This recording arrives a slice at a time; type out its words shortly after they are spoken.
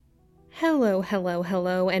Hello, hello,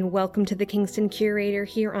 hello, and welcome to the Kingston Curator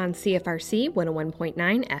here on CFRC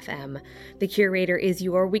 101.9 FM. The Curator is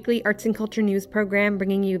your weekly arts and culture news program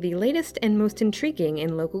bringing you the latest and most intriguing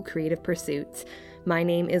in local creative pursuits. My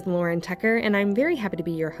name is Lauren Tucker, and I'm very happy to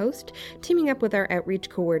be your host, teaming up with our outreach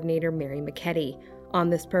coordinator, Mary McKetty.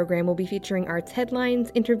 On this program, we'll be featuring arts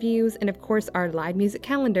headlines, interviews, and of course our live music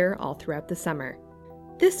calendar all throughout the summer.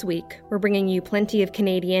 This week, we're bringing you plenty of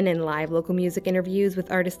Canadian and live local music interviews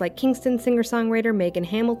with artists like Kingston singer-songwriter Megan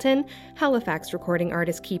Hamilton, Halifax recording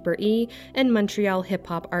artist Keeper E, and Montreal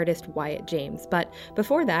hip-hop artist Wyatt James. But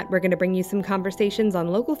before that, we're going to bring you some conversations on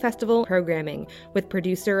local festival programming with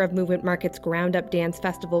producer of Movement Market's Ground Up Dance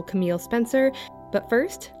Festival, Camille Spencer. But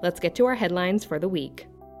first, let's get to our headlines for the week.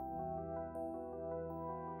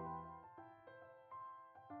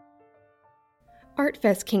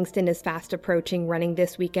 ArtFest Kingston is fast approaching, running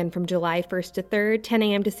this weekend from July 1st to 3rd, 10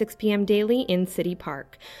 a.m. to 6 p.m. daily in City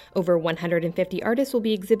Park. Over 150 artists will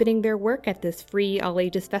be exhibiting their work at this free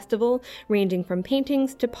all-ages festival, ranging from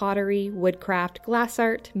paintings to pottery, woodcraft, glass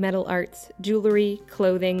art, metal arts, jewelry,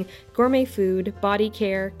 clothing, gourmet food, body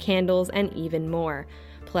care, candles, and even more.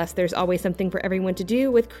 Plus, there's always something for everyone to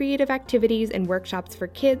do with creative activities and workshops for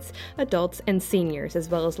kids, adults, and seniors, as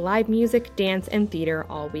well as live music, dance, and theater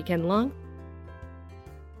all weekend long.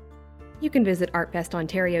 You can visit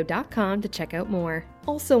artfestontario.com to check out more.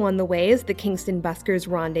 Also on the way is the Kingston Buskers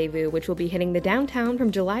Rendezvous, which will be hitting the downtown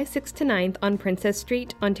from July 6th to 9th on Princess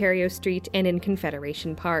Street, Ontario Street, and in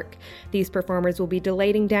Confederation Park. These performers will be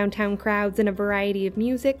delighting downtown crowds in a variety of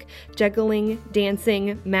music, juggling,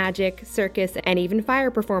 dancing, magic, circus, and even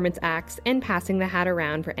fire performance acts, and passing the hat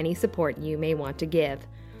around for any support you may want to give.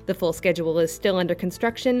 The full schedule is still under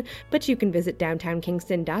construction, but you can visit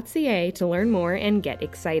downtownkingston.ca to learn more and get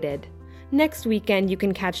excited. Next weekend, you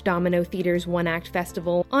can catch Domino Theatre's One Act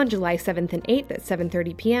Festival on July 7th and 8th at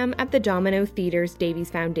 7:30 p.m. at the Domino Theatre's Davies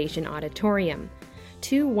Foundation Auditorium.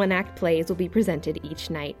 2 one-act plays will be presented each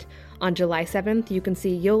night. On July 7th, you can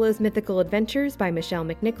see Yola's Mythical Adventures by Michelle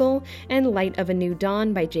McNichol and Light of a New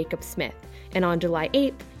Dawn by Jacob Smith. And on July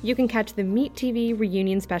 8th, you can catch the Meet TV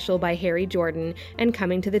reunion special by Harry Jordan and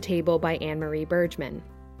Coming to the Table by Anne-Marie Bergman.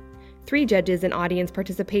 3 judges and audience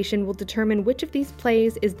participation will determine which of these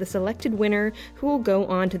plays is the selected winner, who will go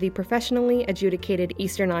on to the professionally adjudicated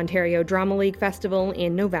Eastern Ontario Drama League Festival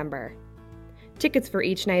in November. Tickets for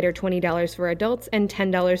each night are $20 for adults and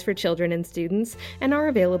 $10 for children and students, and are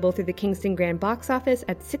available through the Kingston Grand box office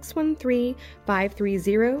at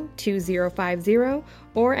 613-530-2050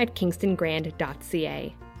 or at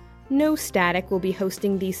kingstongrand.ca. No Static will be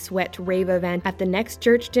hosting the Sweat Rave event at the Next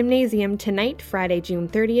Church Gymnasium tonight, Friday, June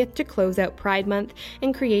 30th, to close out Pride Month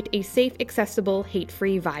and create a safe, accessible,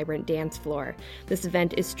 hate-free, vibrant dance floor. This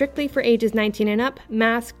event is strictly for ages 19 and up,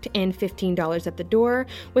 masked, and $15 at the door,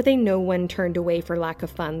 with a no one turned away for lack of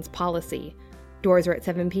funds policy. Doors are at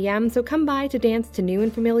 7 p.m., so come by to dance to new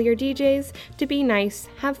and familiar DJs, to be nice,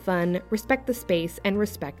 have fun, respect the space, and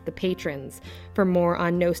respect the patrons. For more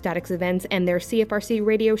on No Static's events and their CFRC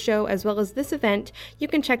radio show, as well as this event, you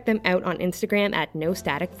can check them out on Instagram at No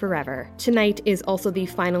Static Forever. Tonight is also the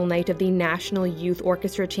final night of the National Youth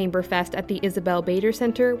Orchestra Chamber Fest at the Isabel Bader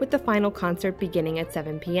Center, with the final concert beginning at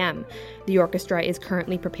 7 p.m. The orchestra is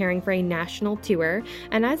currently preparing for a national tour,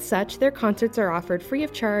 and as such, their concerts are offered free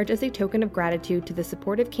of charge as a token of gratitude to the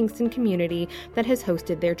supportive Kingston community that has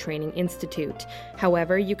hosted their training institute.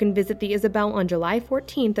 However, you can visit the Isabel on July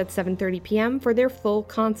 14th at 7:30 p.m. for their full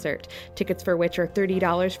concert, tickets for which are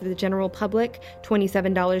 $30 for the general public,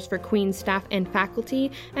 $27 for Queen's staff and faculty,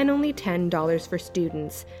 and only $10 for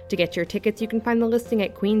students. To get your tickets, you can find the listing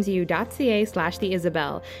at queensu.ca/the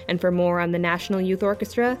Isabel, and for more on the National Youth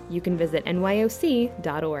Orchestra, you can visit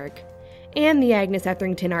nyoc.org. And the Agnes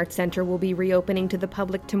Etherington Arts Centre will be reopening to the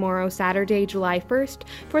public tomorrow, Saturday, July 1st,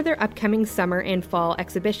 for their upcoming summer and fall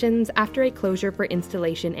exhibitions after a closure for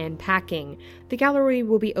installation and packing. The gallery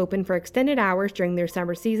will be open for extended hours during their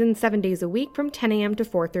summer season, 7 days a week from 10 a.m. to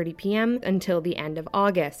 4:30 p.m. until the end of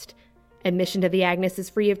August. Admission to the Agnes is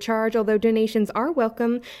free of charge, although donations are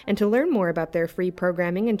welcome, and to learn more about their free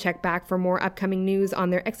programming and check back for more upcoming news on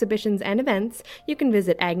their exhibitions and events, you can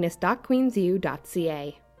visit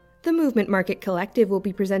agnes.queensu.ca. The Movement Market Collective will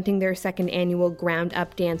be presenting their second annual Ground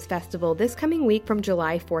Up Dance Festival this coming week from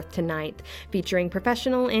July 4th to 9th, featuring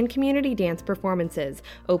professional and community dance performances,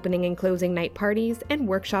 opening and closing night parties, and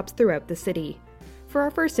workshops throughout the city. For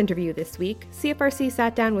our first interview this week, CFRC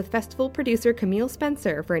sat down with festival producer Camille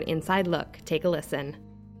Spencer for an inside look. Take a listen.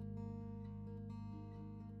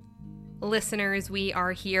 Listeners, we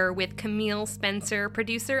are here with Camille Spencer,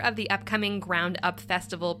 producer of the upcoming Ground Up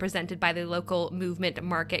Festival presented by the local Movement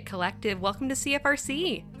Market Collective. Welcome to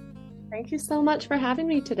CFRC. Thank you so much for having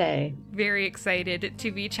me today. Very excited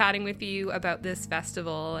to be chatting with you about this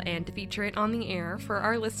festival and to feature it on the air for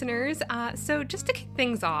our listeners. So, just to kick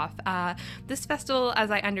things off, this festival,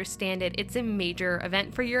 as I understand it, it's a major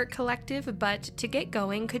event for your collective. But to get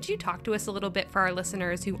going, could you talk to us a little bit for our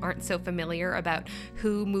listeners who aren't so familiar about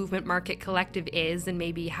who Movement Market Collective is and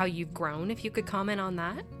maybe how you've grown? If you could comment on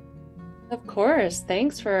that. Of course.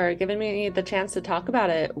 Thanks for giving me the chance to talk about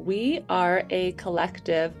it. We are a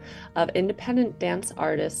collective of independent dance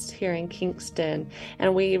artists here in Kingston,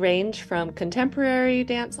 and we range from contemporary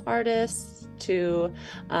dance artists to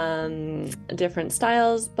different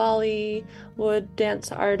styles, Bollywood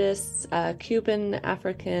dance artists, Cuban,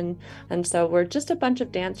 African. And so we're just a bunch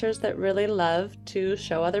of dancers that really love to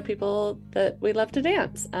show other people that we love to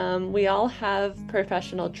dance. We all have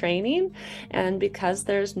professional training, and because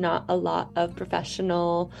there's not a lot of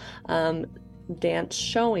professional dance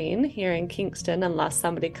showing here in Kingston, unless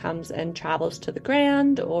somebody comes and travels to the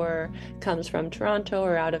Grand or comes from Toronto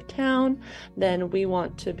or out of town, then we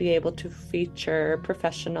want to be able to feature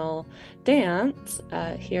professional dance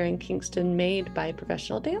here in Kingston made by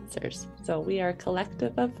professional dancers. So we are a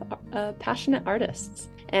collective of passionate artists.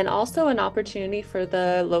 And also an opportunity for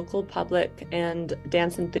the local public and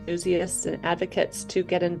dance enthusiasts and advocates to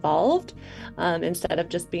get involved instead of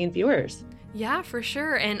just being viewers. Yeah, for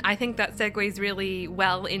sure. And I think that segues really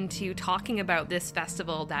well into talking about this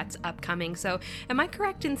festival that's upcoming. So, am I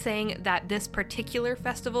correct in saying that this particular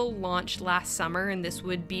festival launched last summer and this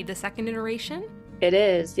would be the second iteration? It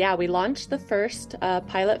is. Yeah, we launched the first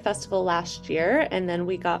pilot festival last year, and then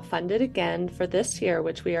we got funded again for this year,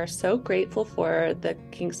 which we are so grateful for the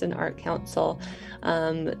Kingston Art Council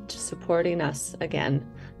supporting us again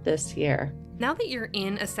this year. Now that you're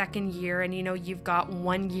in a second year and you've got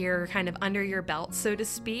 1 year kind of under your belt, so to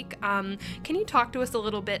speak, can you talk to us a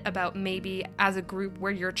little bit about maybe as a group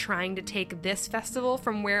where you're trying to take this festival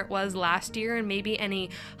from where it was last year and maybe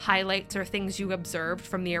any highlights or things you observed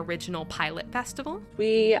from the original pilot festival?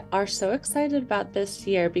 We are so excited about this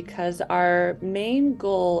year because our main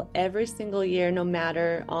goal every single year, no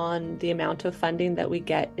matter on the amount of funding that we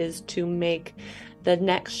get, is to make the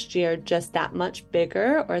next year just that much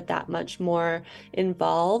bigger or that much more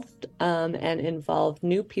involved and involve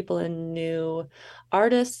new people and new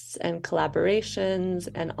artists and collaborations,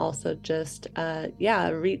 and also just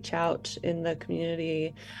reach out in the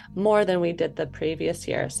community more than we did the previous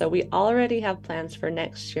year. So we already have plans for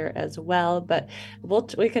next year as well, but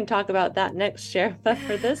we can talk about that next year. But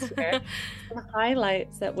for this year, some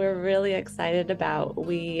highlights that we're really excited about: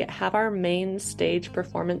 we have our main stage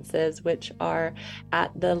performances, which are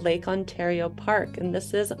at the Lake Ontario Park, and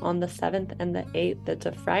this is on the 7th and the 8th. It's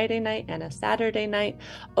a Friday night and a Saturday night,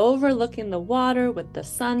 overlooking the water with the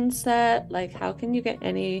sunset. Like, how can you get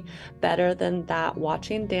any better than that,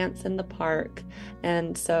 watching dance in the park?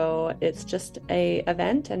 And so it's just a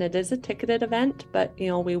event, and it is a ticketed event, but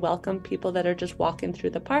we welcome people that are just walking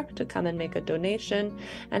through the park to come and make a donation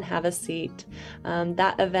and have a seat.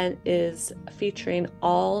 That event is featuring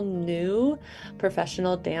all new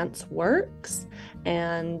professional dance works,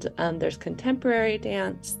 and there's contemporary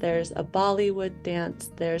dance, there's a Bollywood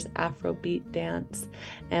dance, there's Afrobeat dance,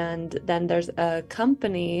 and then there's a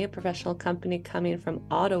professional company coming from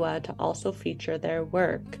Ottawa to also feature their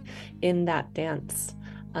work in that dance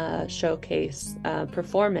showcase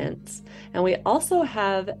performance. And we also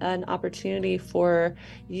have an opportunity for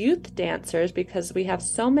youth dancers, because we have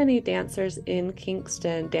so many dancers in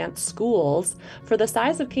Kingston, dance schools. For the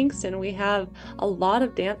size of Kingston, we have a lot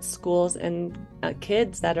of dance schools and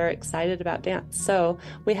kids that are excited about dance. So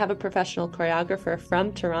we have a professional choreographer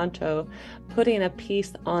from Toronto putting a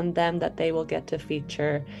piece on them that they will get to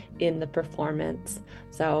feature in the performance.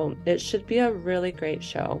 So it should be a really great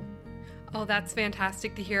show. Oh, that's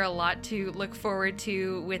fantastic to hear. A lot to look forward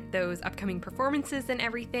to with those upcoming performances and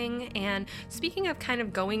everything. And speaking of kind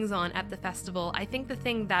of goings on at the festival, I think the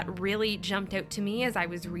thing that really jumped out to me as I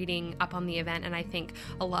was reading up on the event, and I think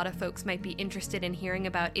a lot of folks might be interested in hearing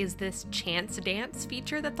about, is this chance dance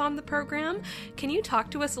feature that's on the program. Can you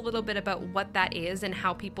talk to us a little bit about what that is and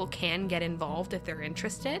how people can get involved if they're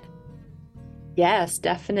interested? Yes,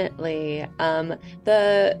 definitely.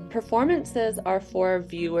 The performances are for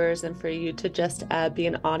viewers and for you to just be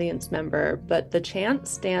an audience member, but the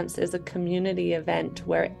Chance Dance is a community event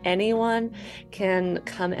where anyone can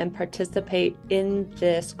come and participate in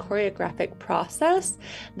this choreographic process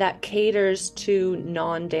that caters to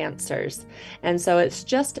non-dancers. And so it's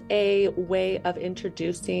just a way of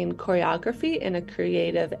introducing choreography in a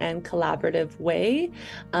creative and collaborative way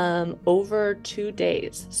over 2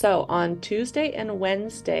 days. So on Tuesday Tuesday and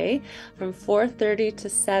Wednesday from 4:30 to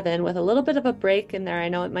 7 with a little bit of a break in there. I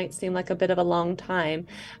know it might seem like a bit of a long time,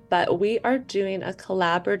 but we are doing a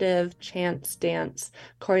collaborative chance dance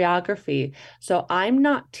choreography. So I'm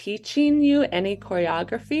not teaching you any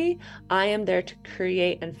choreography. I am there to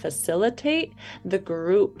create and facilitate the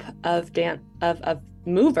group of dance of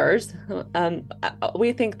movers.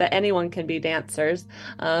 We think that anyone can be dancers.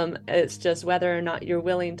 It's just whether or not you're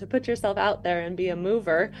willing to put yourself out there and be a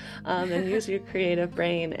mover, and use your creative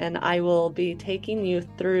brain. And I will be taking you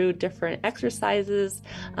through different exercises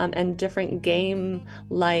and different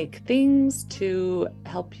game-like things to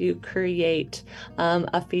help you create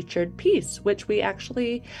a featured piece, which we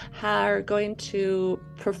actually are going to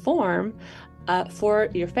perform for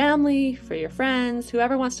your family, for your friends,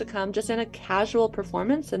 whoever wants to come, just in a casual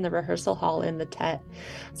performance in the rehearsal hall in the Tet.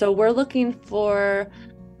 So we're looking for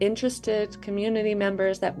interested community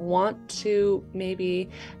members that want to maybe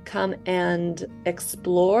come and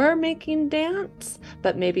explore making dance,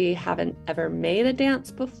 but maybe haven't ever made a dance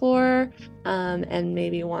before, and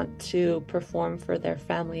maybe want to perform for their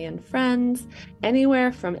family and friends,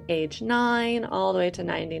 anywhere from age 9 all the way to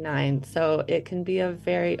 99. So it can be a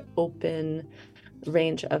very open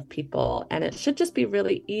range of people, and it should just be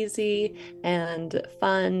really easy and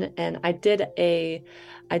fun. And I did a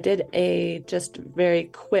just very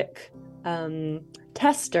quick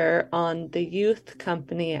tester on the youth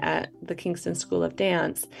company at the Kingston School of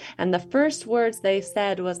Dance, and the first words they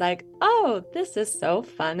said was like, "Oh, this is so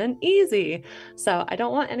fun and easy." So I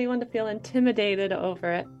don't want anyone to feel intimidated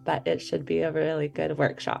over it, but it should be a really good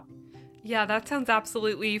workshop. Yeah, that sounds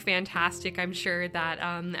absolutely fantastic. I'm sure that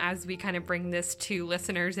as we kind of bring this to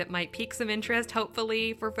listeners, it might pique some interest,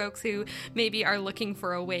 hopefully, for folks who maybe are looking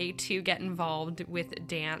for a way to get involved with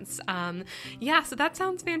dance. So that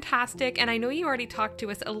sounds fantastic. And I know you already talked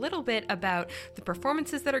to us a little bit about the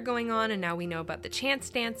performances that are going on, and now we know about the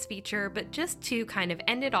Chance Dance feature. But just to kind of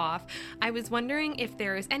end it off, I was wondering if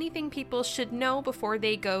there is anything people should know before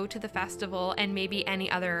they go to the festival, and maybe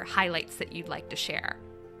any other highlights that you'd like to share.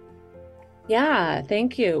 Yeah,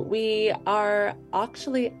 thank you. We are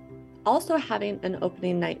actually also having an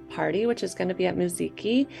opening night party, which is going to be at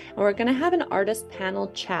Muziki, and we're going to have an artist panel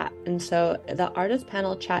chat. And so the artist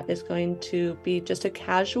panel chat is going to be just a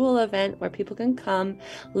casual event where people can come,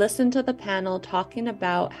 listen to the panel talking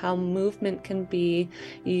about how movement can be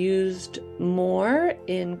used more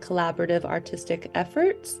in collaborative artistic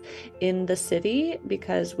efforts in the city,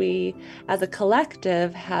 because we as a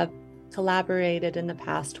collective have collaborated in the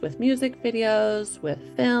past with music videos, with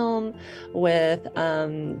film, with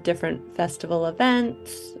different festival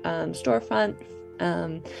events, storefront.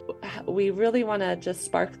 We really want to just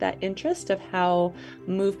spark that interest of how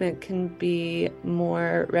movement can be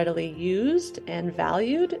more readily used and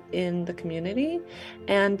valued in the community.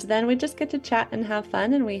 And then we just get to chat and have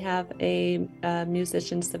fun. And we have a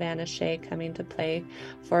musician, Savannah Shea, coming to play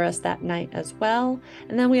for us that night as well.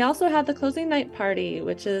 And then we also have the closing night party,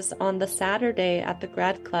 which is on the Saturday at the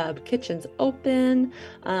Grad Club. Kitchen's open.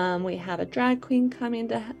 We have a drag queen coming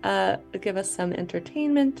to give us some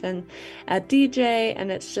entertainment, and a DJ.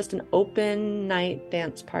 And it's just an open night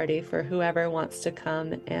dance party for whoever wants to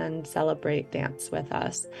come and celebrate dance with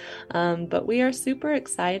us. But we are super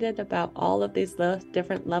excited about all of these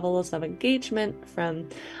different levels of engagement, from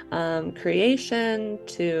creation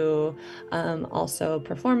to also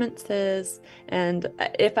performances. And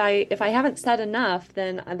if I haven't said enough,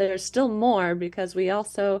 then there's still more, because we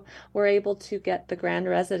also were able to get the grand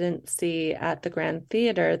residency at the Grand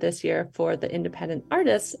Theater this year for the independent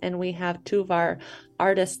artists, and we have 2 of our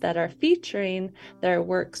artists that are featuring their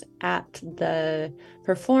works at the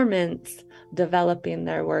performance, developing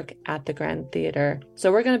their work at the Grand Theater.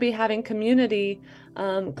 So we're going to be having community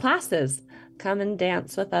classes. Come and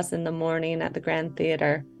dance with us in the morning at the Grand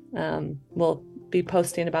Theater. We'll be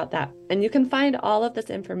posting about that. And you can find all of this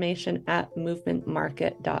information at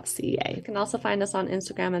movementmarket.ca. You can also find us on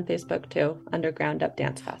Instagram and Facebook too, under Ground Up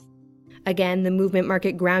Dance Fest. Again, the Movement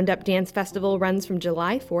Market Ground Up Dance Festival runs from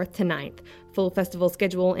July 4th to 9th. Full festival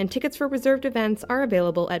schedule and tickets for reserved events are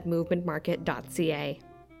available at movementmarket.ca.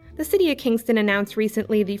 The City of Kingston announced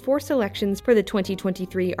recently the 4 selections for the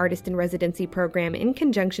 2023 Artist in Residency program in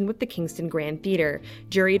conjunction with the Kingston Grand Theater,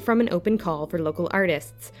 juried from an open call for local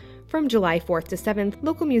artists. From July 4th to 7th,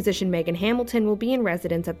 local musician Megan Hamilton will be in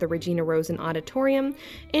residence at the Regina Rosen Auditorium,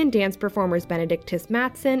 and dance performers Benedictus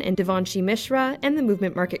Matson and Devanshi Mishra and the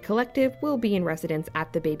Movement Market Collective will be in residence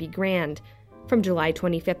at the Baby Grand. From July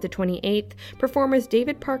 25th to 28th, performers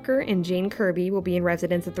David Parker and Jane Kirby will be in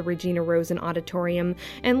residence at the Regina Rosen Auditorium,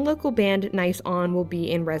 and local band Nice On will be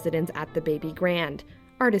in residence at the Baby Grand.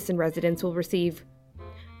 Artists in residence will receive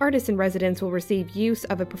Artists in residence will receive use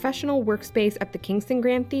of a professional workspace at the Kingston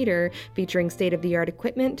Grand Theatre featuring state-of-the-art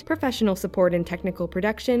equipment, professional support and technical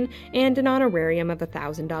production, and an honorarium of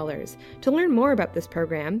 $1,000. To learn more about this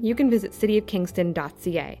program, you can visit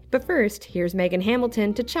cityofkingston.ca. But first, here's Megan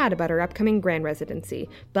Hamilton to chat about her upcoming Grand Residency.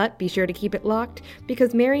 But be sure to keep it locked,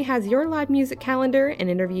 because Mary has your live music calendar and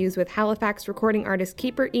interviews with Halifax recording artist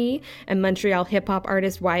Keeper E and Montreal hip-hop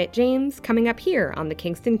artist Wyatt James coming up here on the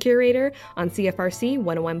Kingston Curator on CFRC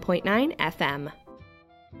 101.9 FM.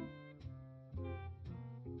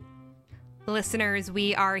 Listeners,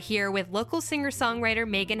 we are here with local singer-songwriter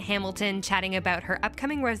Megan Hamilton chatting about her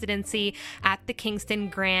upcoming residency at the Kingston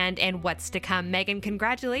Grand and what's to come. Megan,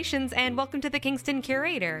 congratulations and welcome to the Kingston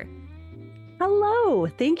Curator. Hello.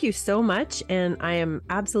 Thank you so much, and I am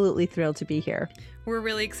absolutely thrilled to be here. We're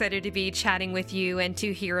really excited to be chatting with you and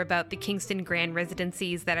to hear about the Kingston Grand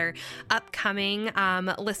residencies that are upcoming.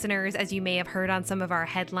 Listeners, as you may have heard on some of our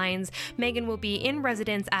headlines, Megan will be in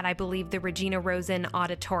residence at, I believe, the Regina Rosen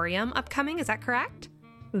Auditorium upcoming. Is that correct?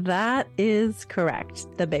 That is correct.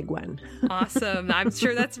 The big one. Awesome. I'm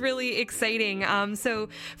sure that's really exciting. So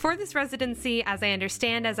for this residency, as I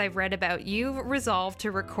understand, as I've read about, you've resolved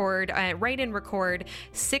to write and record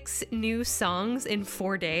 6 new songs in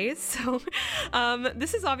 4 days. So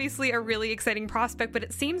this is obviously a really exciting prospect, but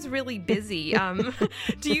it seems really busy.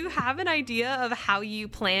 Do you have an idea of how you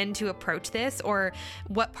plan to approach this, or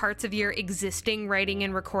what parts of your existing writing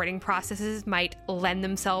and recording processes might lend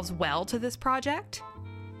themselves well to this project?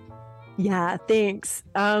 Yeah, thanks.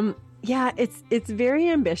 It's very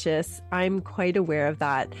ambitious. I'm quite aware of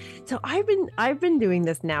that. So I've been doing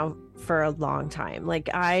this now for a long time.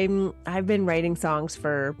 Like I've been writing songs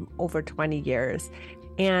for over 20 years,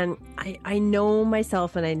 and I know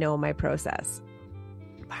myself and I know my process.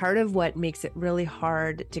 Part of what makes it really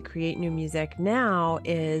hard to create new music now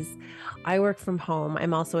is I work from home.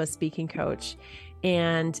 I'm also a speaking coach,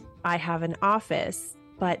 and I have an office.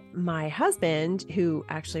 But my husband, who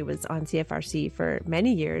actually was on CFRC for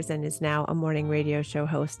many years and is now a morning radio show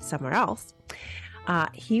host somewhere else,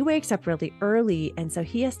 he wakes up really early, and so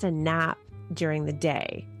he has to nap during the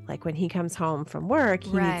day. Like when he comes home from work,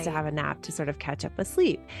 he needs to have a nap to sort of catch up with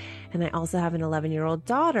sleep. And I also have an 11-year-old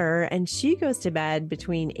daughter, and she goes to bed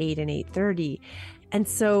between 8 and 8:30. And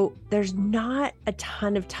so there's not a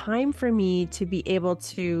ton of time for me to be able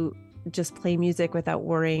to just play music without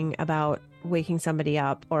worrying about waking somebody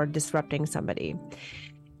up or disrupting somebody.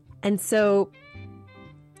 And so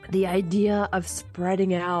the idea of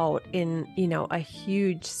spreading out in, a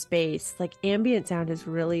huge space, like ambient sound is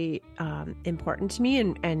really important to me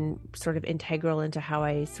and sort of integral into how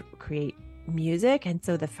I create music. And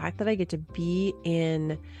so the fact that I get to be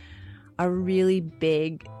in a really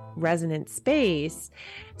big resonant space,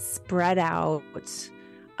 spread out,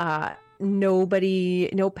 no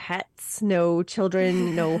pets, no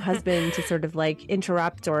children, no husband to sort of like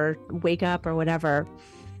interrupt or wake up or whatever,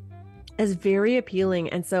 is very appealing.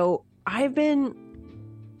 And so I've been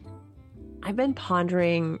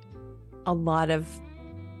pondering a lot of,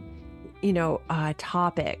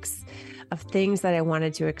 topics of things that I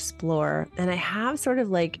wanted to explore. And I have sort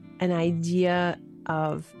of like an idea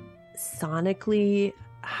of sonically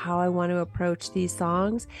how I want to approach these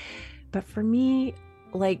songs. But for me,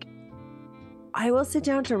 like, I will sit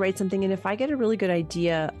down to write something, and if I get a really good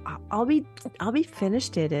idea, I'll be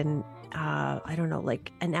finished it in I don't know,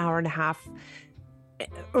 like an hour and a half,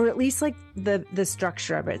 or at least like the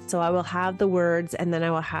structure of it. So I will have the words, and then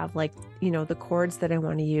I will have like the chords that I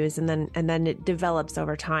want to use, and then it develops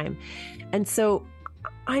over time. And so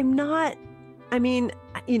I'm not. I mean,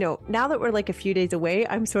 now that we're like a few days away,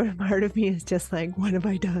 I'm sort of, part of me is just like, what have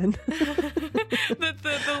I done?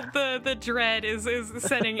 the dread is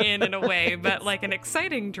setting in a way, but like an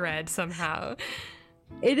exciting dread somehow.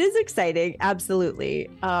 It is exciting, absolutely.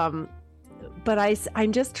 But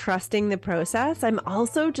I'm just trusting the process. I'm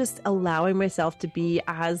also just allowing myself to be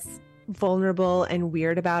as vulnerable and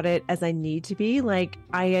weird about it as I need to be. Like,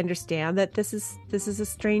 I understand that this is a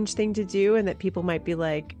strange thing to do, and that people might be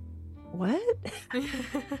like, what?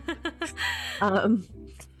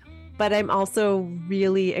 But I'm also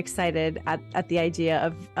really excited at the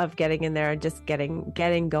idea of getting in there and just getting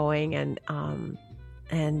going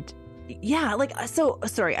and yeah, like, so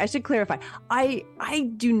sorry, I should clarify.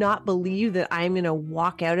 I do not believe that I'm going to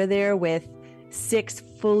walk out of there with 6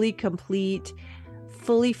 fully complete,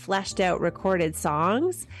 fully fleshed out recorded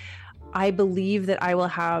songs. I believe that I will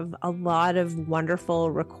have a lot of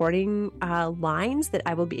wonderful recording lines that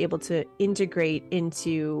I will be able to integrate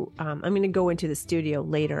into, I'm going to go into the studio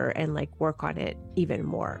later and like work on it even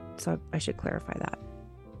more. So I should clarify that.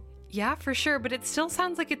 Yeah, for sure. But it still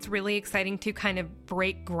sounds like it's really exciting to kind of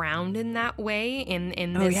break ground in that way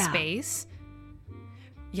in this space.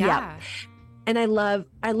 Yeah. And I love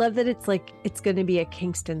that it's like, it's going to be a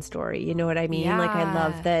Kingston story. You know what I mean? Yeah. Like, I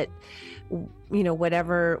love that, you know,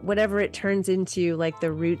 whatever it turns into, like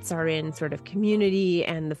the roots are in sort of community,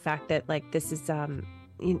 and the fact that like this is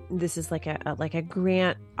like a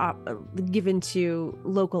grant given to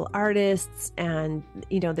local artists, and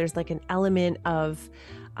you know, there's like an element of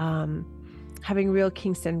having real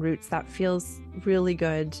Kingston roots that feels really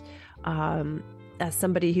good. As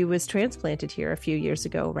somebody who was transplanted here a few years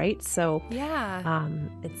ago, right? So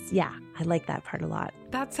I like that part a lot.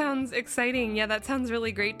 That sounds exciting. Yeah, that sounds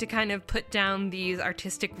really great to kind of put down these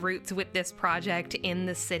artistic roots with this project in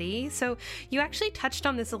the city. So you actually touched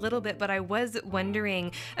on this a little bit, but I was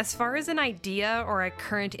wondering, as far as an idea or a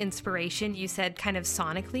current inspiration, you said kind of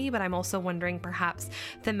sonically, but I'm also wondering perhaps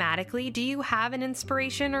thematically, do you have an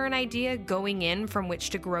inspiration or an idea going in from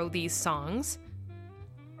which to grow these songs?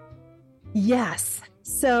 Yes.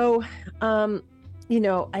 So, you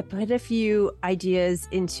know, I put a few ideas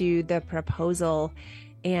into the proposal,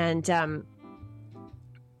 and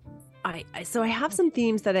I have some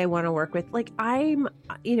themes that I want to work with. Like I'm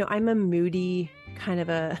a moody kind of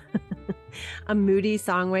a moody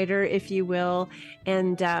songwriter, if you will.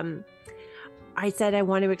 And I said I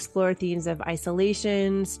want to explore themes of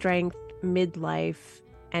isolation, strength, midlife,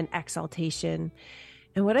 and exaltation.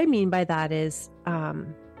 And what I mean by that is,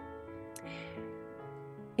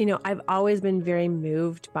 you know, I've always been very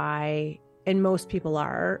moved by, and most people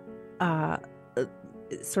are,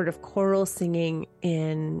 sort of choral singing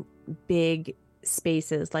in big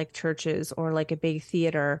spaces like churches or like a big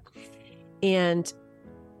theater. And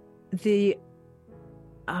the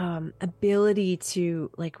ability to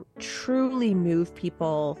like truly move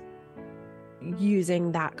people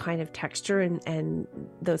using that kind of texture and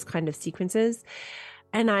those kind of sequences.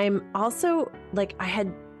 And I'm also like, I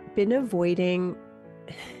had been avoiding.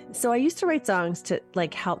 So I used to write songs to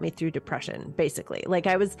like help me through depression, basically. Like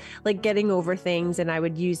I was like getting over things, and I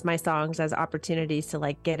would use my songs as opportunities to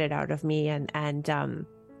like get it out of me and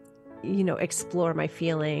you know, explore my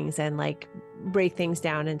feelings and like break things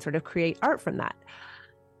down and sort of create art from that.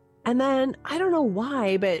 And then I don't know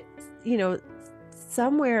why, but you know,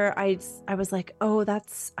 somewhere I was like, oh,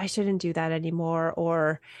 I shouldn't do that anymore.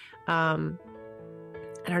 Or,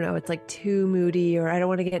 I don't know, it's like too moody, or I don't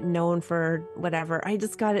want to get known for whatever. I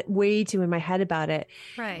just got it way too in my head about it.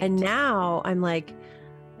 Right. And now I'm like,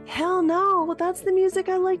 hell no, that's the music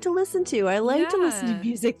I like to listen to. I like to listen to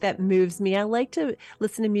music that moves me. I like to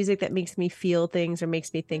listen to music that makes me feel things or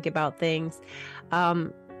makes me think about things.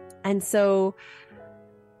 And so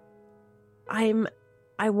I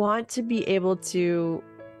want to be able to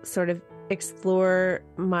sort of explore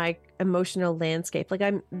my emotional landscape. Like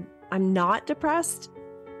I'm not depressed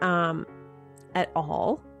at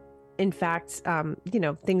all. In fact, you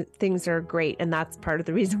know, things are great. And that's part of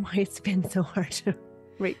the reason why it's been so hard to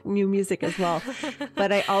write new music as well.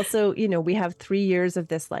 But I also, you know, we have 3 years of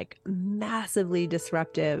this like massively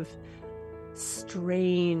disruptive,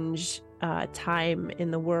 strange time in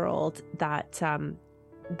the world that I'm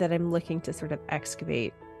looking to sort of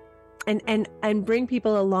excavate and bring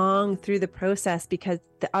people along through the process, because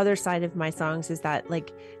the other side of my songs is that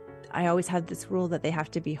like I always have this rule that they have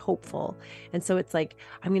to be hopeful. And so it's like,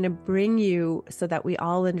 I'm going to bring you so that we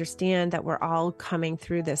all understand that we're all coming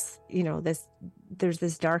through this, you know, there's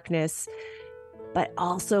this darkness, but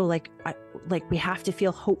also like we have to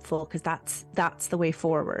feel hopeful, because that's the way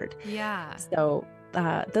forward. Yeah. So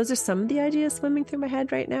those are some of the ideas swimming through my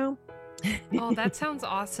head right now. Oh, that sounds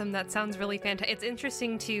awesome. That sounds really fantastic. It's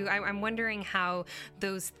interesting too. I'm wondering how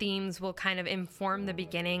those themes will kind of inform the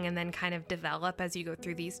beginning and then kind of develop as you go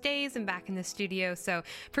through these days and back in the studio. So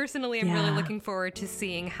personally, I'm really looking forward to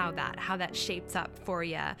seeing how that shapes up for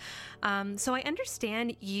you. So I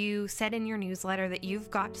understand you said in your newsletter that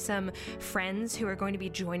you've got some friends who are going to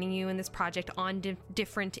be joining you in this project on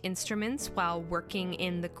different instruments while working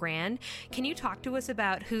in the Grand. Can you talk to us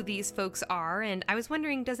about who these folks are? And I was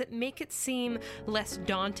wondering, does it make it seem less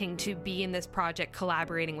daunting to be in this project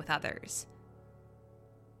collaborating with others?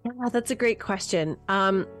 Yeah, that's a great question.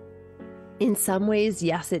 In some ways,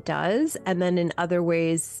 yes, it does. And then in other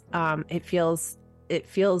ways, it feels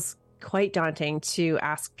quite daunting to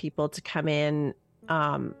ask people to come in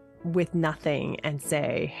with nothing and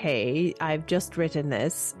say, hey, I've just written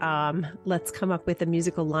this. Let's come up with a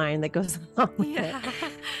musical line that goes along with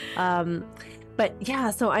it. But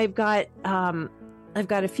yeah, so I've got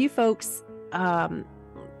a few folks.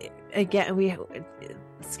 Again,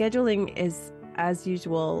 scheduling is, as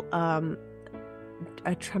usual,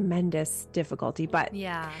 a tremendous difficulty. But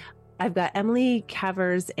I've got Emily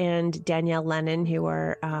Cavers and Danielle Lennon, who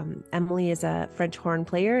are, Emily is a French horn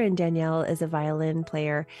player and Danielle is a violin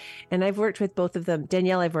player. And I've worked with both of them.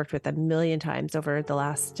 Danielle, I've worked with a million times over the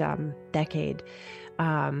last decade.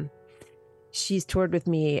 She's toured with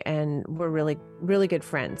me and we're really, really good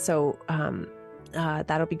friends. So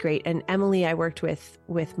that'll be great. And Emily, I worked with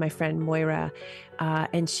my friend Moira,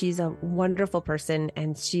 and she's a wonderful person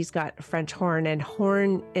and she's got French horn, and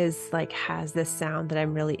horn is like, has this sound that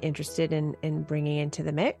I'm really interested in bringing into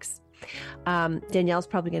the mix. Danielle's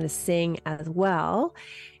probably going to sing as well.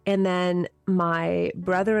 And then my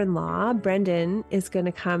brother-in-law, Brendan, is going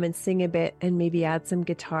to come and sing a bit and maybe add some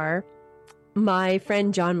guitar. My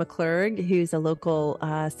friend John McClurg, who's a local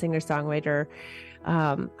singer-songwriter,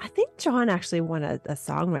 I think John actually won a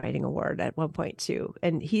songwriting award at one point too,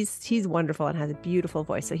 and he's wonderful and has a beautiful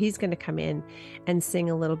voice. So he's going to come in and sing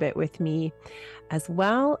a little bit with me as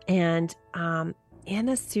well. And Anna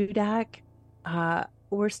Sudak,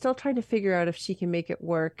 we're still trying to figure out if she can make it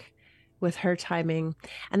work with her timing.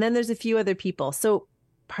 And then there's a few other people. So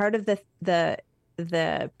part of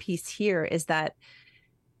the piece here is that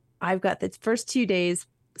I've got the first 2 days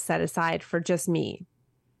set aside for just me.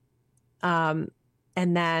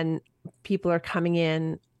 And then people are coming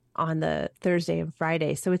in on the Thursday and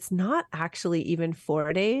Friday. So it's not actually even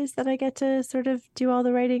 4 days that I get to sort of do all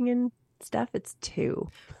the writing and stuff. It's 2.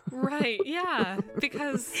 Right. Yeah.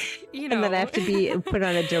 Because, And then I have to be put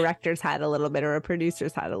on a director's hat a little bit or a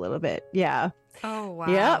producer's hat a little bit. Yeah. Oh,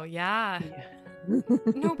 wow. Yep. Yeah.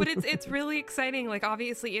 No, but it's really exciting. Like,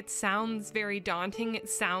 obviously it sounds very daunting. It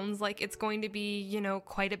sounds like it's going to be,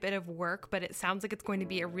 quite a bit of work, but it sounds like it's going to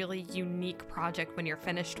be a really unique project when you're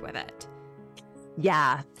finished with it.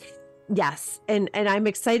 Yeah. Yes. And I'm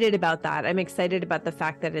excited about that. I'm excited about the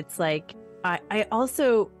fact that it's like, I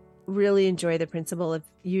also really enjoy the principle of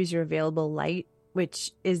use your available light,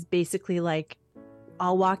 which is basically like,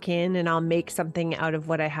 I'll walk in and I'll make something out of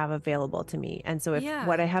what I have available to me. And so if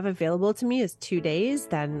what I have available to me is 2 days,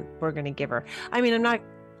 then we're going to give her. I mean, I'm not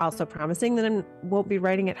also promising that I won't be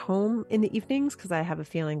writing at home in the evenings, because I have a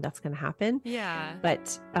feeling that's going to happen. Yeah.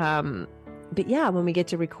 But yeah, when we get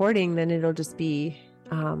to recording, then it'll just be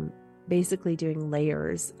basically doing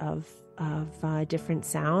layers of different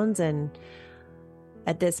sounds. And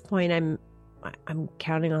at this point, I'm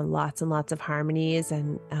counting on lots and lots of harmonies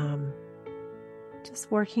and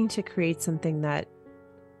just working to create something that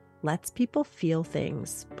lets people feel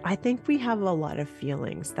things. I think we have a lot of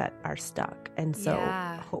feelings that are stuck. And so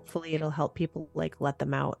hopefully it'll help people let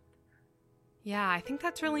them out. Yeah, I think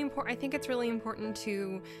that's really important. I think it's really important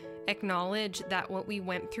to acknowledge that what we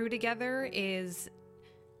went through together is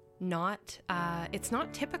it's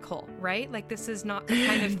not typical, right? Like, this is not the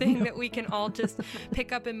kind of thing that we can all just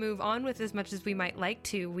pick up and move on with as much as we might like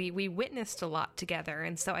to. We witnessed a lot together.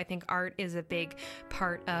 And so I think art is a big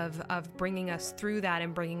part of bringing us through that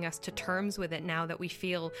and bringing us to terms with it now that we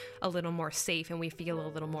feel a little more safe and we feel a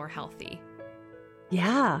little more healthy.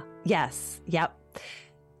 Yeah. Yes. Yep.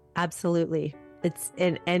 Absolutely. It's,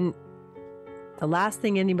 and the last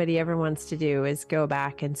thing anybody ever wants to do is go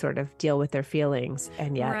back and sort of deal with their feelings.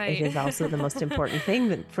 And yet it is also the most important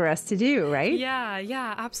thing for us to do, right?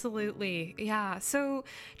 Yeah, absolutely. Yeah. So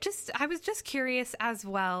I was just curious as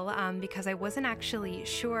well, because I wasn't actually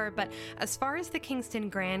sure, but as far as the Kingston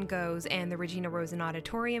Grand goes and the Regina Rosen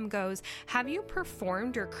Auditorium goes, have you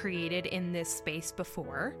performed or created in this space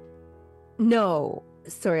before? No.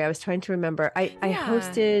 Sorry, I was trying to remember. I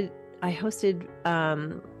hosted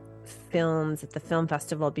films at the film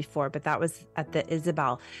festival before, but that was at the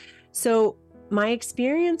Isabel. So my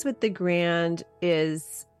experience with the Grand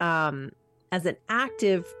is as an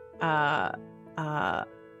active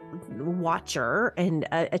watcher and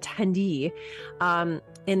attendee, and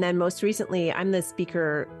then most recently I'm the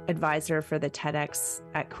speaker advisor for the TEDx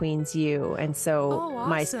at Queen's U, and so awesome.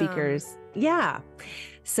 My speakers,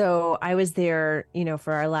 so I was there,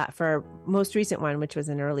 for our most recent one, which was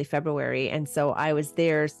in early February, and so I was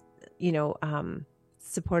there,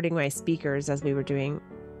 supporting my speakers as we were doing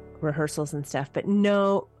rehearsals and stuff. But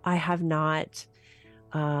no, I have not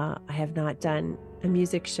done a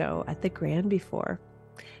music show at the Grand before.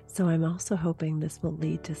 So I'm also hoping this will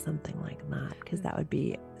lead to something like that, because that would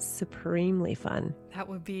be supremely fun. That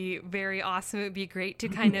would be very awesome. It would be great to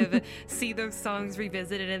kind of see those songs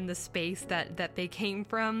revisited in the space that they came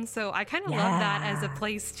from. So I kind of love that as a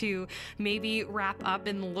place to maybe wrap up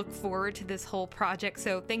and look forward to this whole project.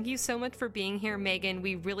 So thank you so much for being here, Megan.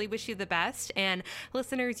 We really wish you the best. And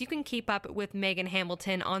listeners, you can keep up with Megan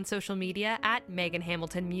Hamilton on social media at Megan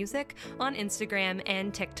Hamilton Music on Instagram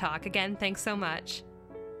and TikTok. Again, thanks so much.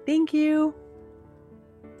 Thank you.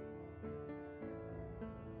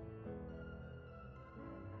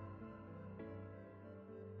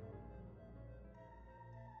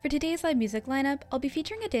 For today's live music lineup, I'll be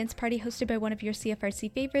featuring a dance party hosted by one of your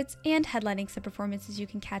CFRC favorites and headlining some performances you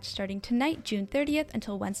can catch starting tonight, June 30th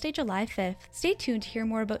until Wednesday, July 5th. Stay tuned to hear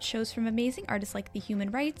more about shows from amazing artists like The Human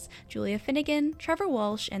Rights, Julia Finnegan, Trevor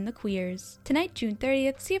Walsh, and The Queers. Tonight, June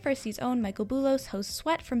 30th, CFRC's own Michael Boulos hosts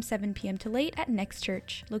Sweat from 7 p.m. to late at Next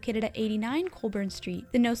Church, located at 89 Colburn Street.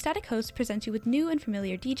 The No Static host presents you with new and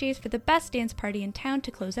familiar DJs for the best dance party in town to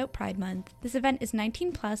close out Pride Month. This event is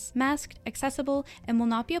 19+, masked, accessible, and will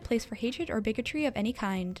not be a place for hatred or bigotry of any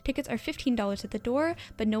kind. Tickets are $15 at the door,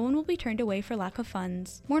 but no one will be turned away for lack of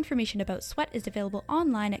funds. More information about Sweat is available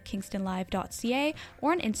online at kingstonlive.ca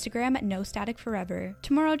or on Instagram at No Static Forever.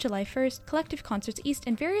 Tomorrow, July 1st, Collective Concerts East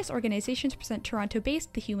and various organizations present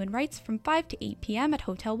Toronto-based The Human Rights from 5 to 8 p.m. at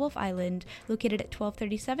Hotel Wolf Island, located at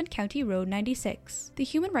 1237 County Road 96. The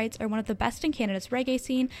Human Rights are one of the best in Canada's reggae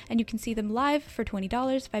scene, and you can see them live for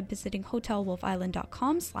 $20 by visiting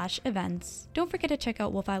hotelwolfisland.com/events. Don't forget to check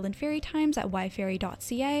out Wolf Island ferry times at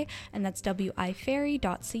yferry.ca, and that's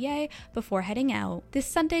wiferry.ca, before heading out. This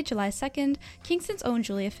Sunday, July 2nd, Kingston's own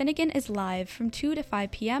Julia Finnegan is live from 2 to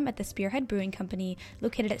 5 p.m. at the Spearhead Brewing Company,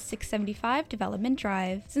 located at 675 Development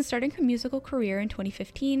Drive. Since starting her musical career in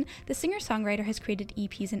 2015, the singer-songwriter has created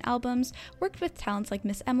EPs and albums, worked with talents like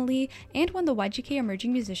Miss Emily, and won the YGK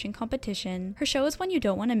Emerging Musician Competition. Her show is one you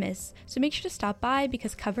don't want to miss, so make sure to stop by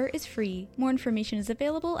because cover is free. More information is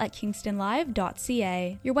available at kingstonlive.ca.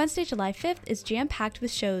 Your Wednesday, July 5th is jam-packed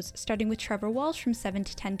with shows, starting with Trevor Walsh from 7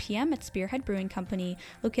 to 10 p.m. at Spearhead Brewing Company,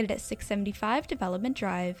 located at 675 Development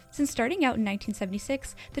Drive. Since starting out in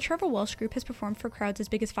 1976, the Trevor Walsh Group has performed for crowds as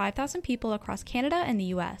big as 5,000 people across Canada and the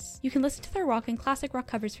US. You can listen to their rock and classic rock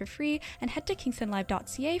covers for free and head to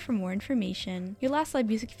kingstonlive.ca for more information. Your last live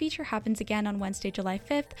music feature happens again on Wednesday, July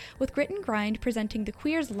 5th, with Grit and Grind presenting The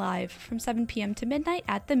Queers live from 7 p.m. to midnight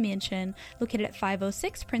at The Mansion, located at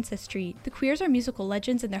 506 Princess Street. The Queers are musical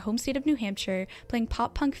legends in their home state of New Hampshire, playing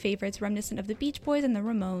pop-punk favorites reminiscent of the Beach Boys and the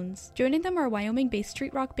Ramones. Joining them are Wyoming-based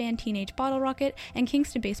street rock band Teenage Bottle Rocket and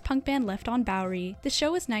Kingston-based punk band Left on Bowery. The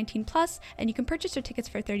show is 19+, and you can purchase your tickets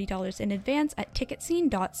for $30 in advance at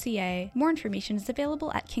ticketscene.ca. More information is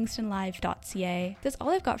available at kingstonlive.ca. That's all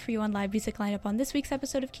I've got for you on live music lineup on this week's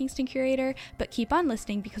episode of Kingston Curator, but keep on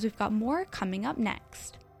listening because we've got more coming up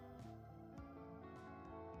next.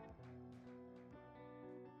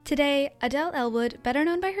 Today, Adele Elwood, better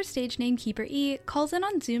known by her stage name Keeper E, calls in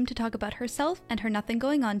on Zoom to talk about herself and her Nothing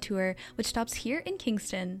Going On tour, which stops here in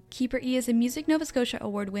Kingston. Keeper E is a Music Nova Scotia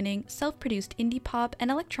award-winning, self-produced indie pop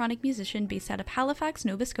and electronic musician based out of Halifax,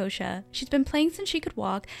 Nova Scotia. She's been playing since she could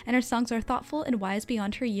walk, and her songs are thoughtful and wise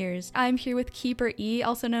beyond her years. I'm here with Keeper E,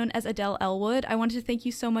 also known as Adele Elwood. I wanted to thank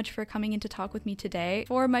you so much for coming in to talk with me today.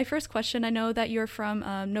 For my first question, I know that you're from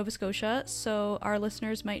Nova Scotia, so our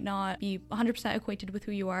listeners might not be 100% acquainted with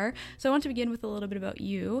who you are. So I want to begin with a little bit about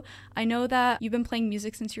you. I know that you've been playing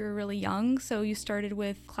music since you were really young, so you started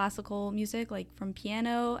with classical music, like from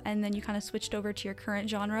piano, and then you kind of switched over to your current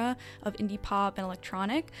genre of indie pop and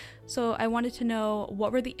electronic. So I wanted to know,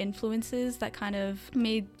 what were the influences that kind of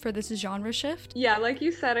made for this genre shift? Yeah, like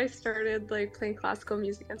you said, I started like playing classical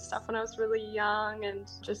music and stuff when I was really young, and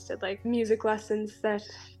just did like music lessons that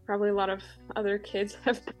probably a lot of other kids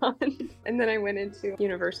have done. And then I went into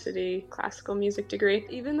university classical music degree.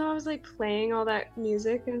 Even though I was like playing all that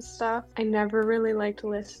music and stuff, I never really liked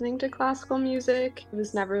listening to classical music. It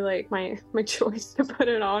was never like my choice to put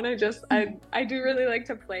it on. I do really like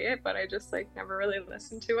to play it, but I just like never really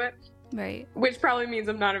listened to it. Right. Which probably means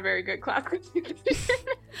I'm not a very good classical musician.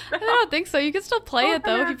 I don't think so. You can still play it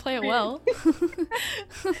though if you play it well.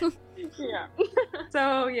 Yeah.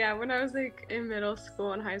 So yeah, when I was like in middle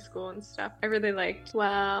school and high school and stuff, I really liked, well,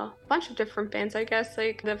 a bunch of different bands, I guess.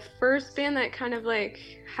 Like the first band that kind of like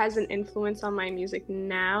has an influence on my music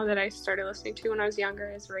now that I started listening to when I was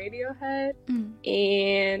younger is Radiohead.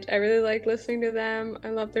 And I really like listening to them. I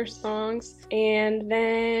love their songs. And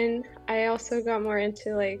then I also got more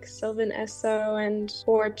into like Sylvan Esso and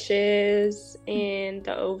Porches and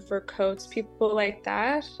the Overcoats, people like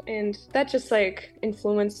that. And that just like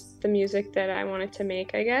influenced the music that I wanted to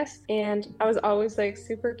make, I guess. And I was always like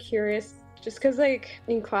super curious, just because like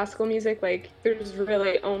in classical music, like there's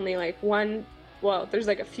really only like one, well, there's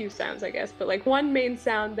like a few sounds, I guess, but like one main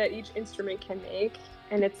sound that each instrument can make.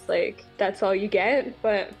 And it's like, that's all you get.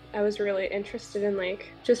 But I was really interested in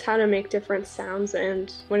like just how to make different sounds.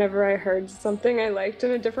 And whenever I heard something I liked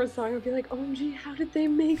in a different song, I'd be like, OMG, how did they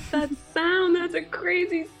make that sound? That's a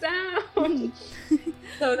crazy sound.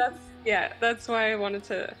 So Yeah, that's why I wanted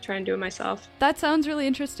to try and do it myself. That sounds really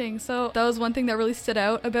interesting. So that was one thing that really stood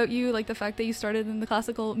out about you, like the fact that you started in the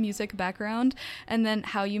classical music background and then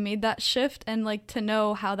how you made that shift, and like to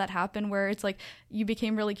know how that happened, where it's like you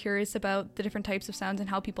became really curious about the different types of sounds and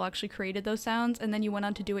how people actually created those sounds, and then you went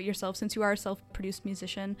on to do it yourself since you are a self-produced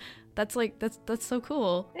musician. That's so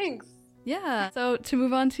cool. Thanks. Yeah. So to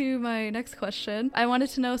move on to my next question, I wanted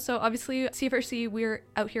to know, so obviously CFRC, we're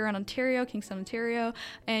out here in Ontario, Kingston, Ontario,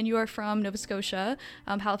 and you are from Nova Scotia,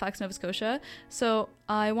 Halifax, Nova Scotia. So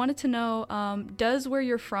I wanted to know, does where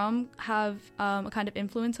you're from have a kind of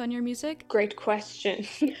influence on your music? Great question.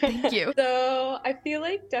 Thank you. So I feel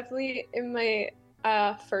like definitely in my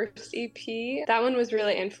first EP, that one was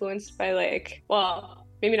really influenced by like, well,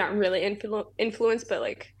 maybe not really influenced, but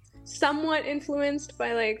like somewhat influenced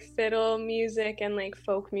by like fiddle music and like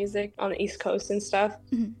folk music on the East Coast and stuff.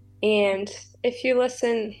 Mm-hmm. And if you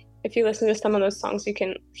listen to some of those songs, you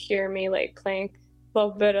can hear me like playing a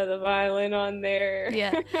little bit of the violin on there.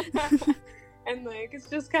 Yeah. And like it's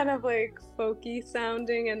just kind of like folky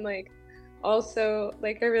sounding, and like also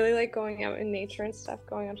like I really like going out in nature and stuff,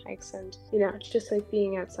 going on hikes and, you know, just like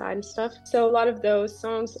being outside and stuff. So a lot of those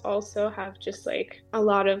songs also have just like a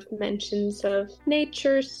lot of mentions of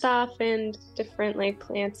nature stuff and different like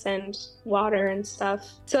plants and water and stuff.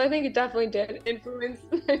 So I think it definitely did influence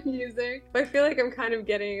my music, but I feel like I'm kind of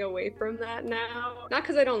getting away from that now. Not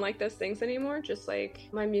because I don't like those things anymore, just like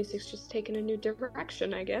my music's just taking a new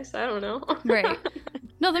direction, I guess. I don't know. Right.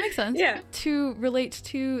 No, that makes sense. Yeah. To relate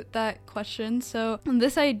to that question, so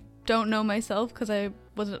this I don't know myself because I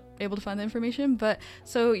wasn't able to find the information, but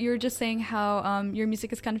so you're just saying how your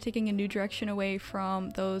music is kind of taking a new direction away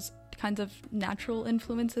from those kinds of natural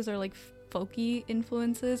influences or like folky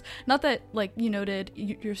influences. Not that like you noted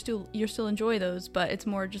you still enjoy those, but it's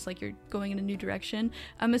more just like you're going in a new direction.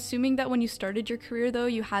 I'm assuming that when you started your career though,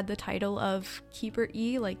 you had the title of Keeper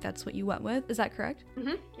E, like that's what you went with. Is that correct?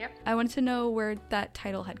 Mm-hmm. Yep. I wanted to know where that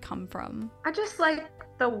title had come from. I just like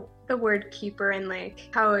the word keeper, and like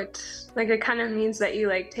how it kind of means that you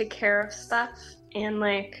like take care of stuff and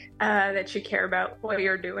like that you care about what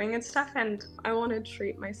you're doing and stuff. And I want to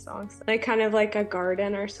treat my songs like kind of like a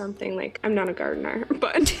garden or something. Like I'm not a gardener,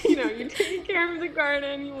 but you know, you're taking care of the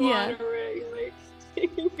garden, you water it, you're like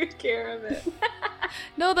taking good care of it.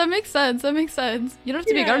 No, that makes sense. You don't have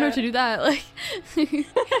to be a gardener to do that. Like,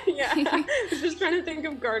 yeah. I was just trying to think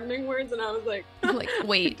of gardening words, and I was like,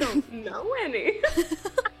 wait, I don't know any.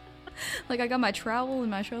 Like I got my trowel and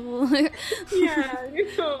my shovel. Yeah,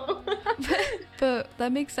 you know. But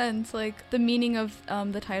that makes sense. Like the meaning of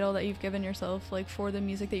the title that you've given yourself, like for the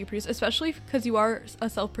music that you produce, especially because you are a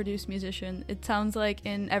self-produced musician. It sounds like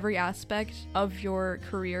in every aspect of your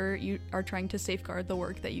career, you are trying to safeguard the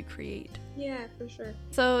work that you create. Yeah, for sure.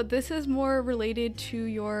 So this is more related to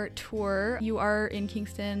your tour. You are in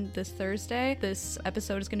Kingston this Thursday. This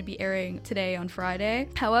episode is going to be airing today on Friday.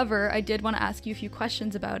 However, I did want to ask you a few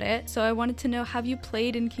questions about it. So I wanted to know, have you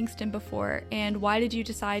played in Kingston before? And why did you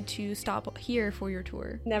decide to stop here for your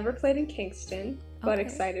tour? Never played in Kingston, but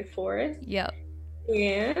excited for it. Yep.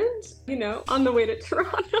 And, you know, on the way to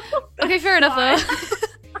Toronto. Okay, fair enough though.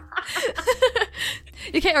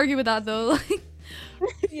 You can't argue with that though.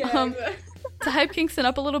 Yeah. To hype Kingston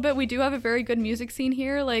up a little bit, we do have a very good music scene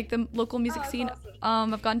here, like the local music scene.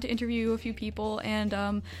 Awesome. I've gotten to interview a few people,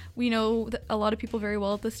 and we know a lot of people very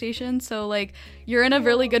well at the station, so like you're in a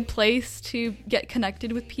really good place to get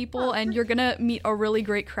connected with people, and you're gonna meet a really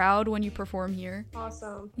great crowd when you perform here.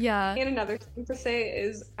 Awesome. Yeah. And another thing to say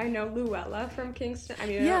is I know Luella from Kingston. I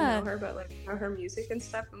mean, I don't know her, but like I know her music and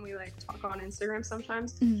stuff, and we like talk on Instagram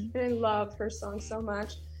sometimes. Mm-hmm. And I love her song so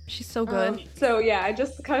much. She's so good. So yeah, I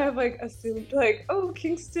just kind of like assumed like, oh,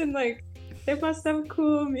 Kingston, like they must have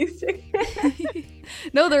cool music.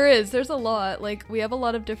 No, there's a lot. Like we have a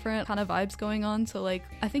lot of different kind of vibes going on, so like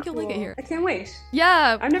I think you'll like it here. I can't wait.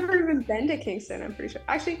 Yeah. I've never even been to Kingston, I'm pretty sure.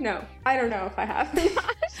 Actually, no. I don't know if I have.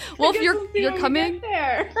 Well, if you're coming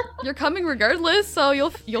there. You're coming regardless, so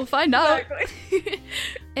you'll find out. Exactly.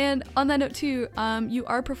 And on that note too, you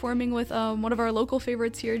are performing with one of our local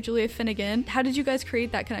favorites here, Julia Finnegan. How did you guys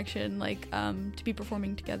create that connection, like to be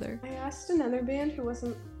performing together? I asked another band who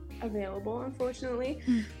wasn't available, unfortunately,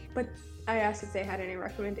 but I asked if they had any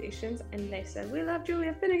recommendations, and they said, we love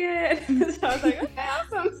Julia Finnegan. So I was like, okay,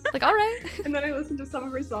 awesome. Like, all right. And then I listened to some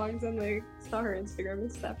of her songs and like saw her Instagram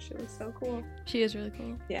and stuff. She was so cool. She is really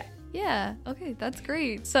cool. Yeah. Yeah, okay, that's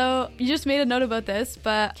great. So you just made a note about this,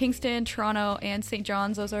 but Kingston, Toronto, and St.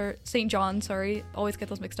 John's, always get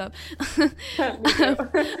those mixed up. Me too.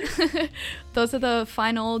 Those are the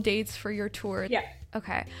final dates for your tour. Yeah.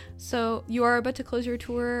 Okay, so you are about to close your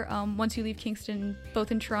tour once you leave Kingston, both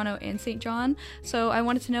in Toronto and St. John. So I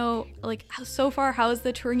wanted to know, like, so far, how has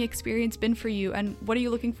the touring experience been for you, and what are you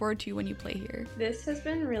looking forward to when you play here? This has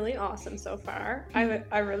been really awesome so far.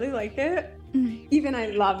 I really like it. Mm-hmm. Even I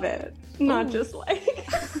love it. Not just like...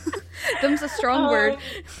 Them's a strong word.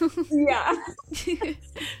 Yeah.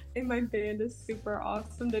 And my band is super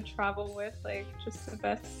awesome to travel with, like, just the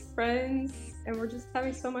best friends, and we're just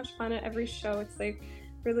having so much fun at every show. It's like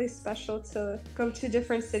really special to go to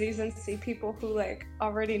different cities and see people who like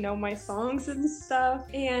already know my songs and stuff,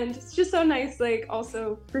 and it's just so nice, like,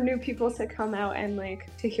 also for new people to come out and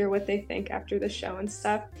like to hear what they think after the show and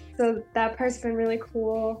stuff. So that part's been really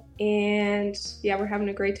cool, and yeah, we're having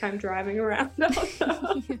a great time driving around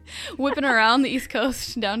also. Whipping around the East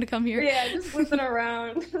Coast down to come here. Yeah, just whipping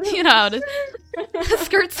around. You know how to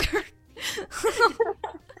skirt.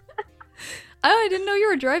 I didn't know you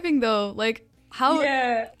were driving though. Like, how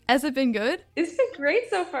has it been good? It's been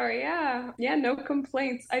great so far, yeah. Yeah, no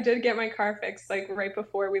complaints. I did get my car fixed like right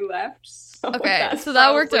before we left. So okay, so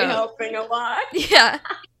that worked out. Helping a lot. Yeah.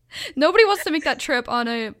 Nobody wants to make that trip on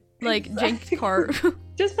a like janked car.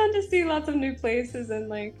 Just fun to see lots of new places and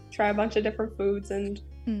like try a bunch of different foods and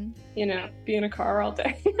you know, be in a car all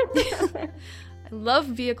day. I love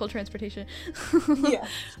vehicle transportation. Yeah.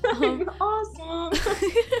 Awesome.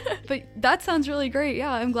 But that sounds really great.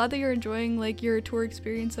 Yeah, I'm glad that you're enjoying like your tour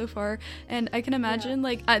experience so far. And I can imagine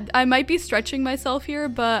like I might be stretching myself here,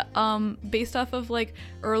 but based off of like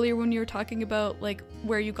earlier when you were talking about like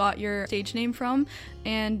where you got your stage name from,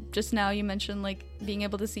 and just now you mentioned like being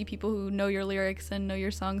able to see people who know your lyrics and know your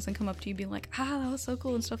songs and come up to you being like, that was so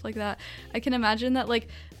cool and stuff like that. I can imagine that like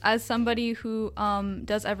as somebody who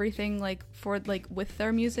does everything like for like with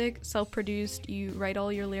their music, self-produced, you write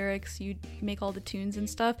all your lyrics, you make all the tunes and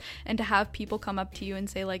stuff, and to have people come up to you and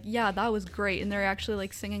say like, yeah, that was great, and they're actually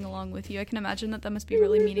like singing along with you, I can imagine that must be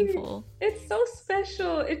really meaningful. It's so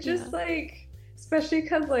special. It just like, especially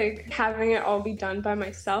because like having it all be done by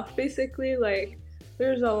myself basically, like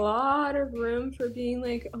there's a lot of room for being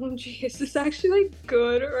like, oh gee, is this actually like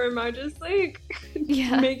good, or am I just like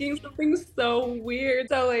making something so weird?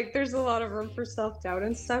 So like there's a lot of room for self-doubt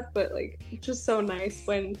and stuff, but like it's just so nice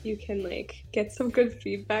when you can like get some good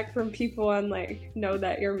feedback from people and like know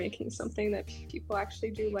that you're making something that people actually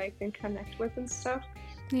do like and connect with and stuff.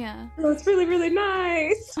 Yeah. So it's really, really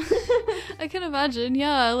nice. I can imagine,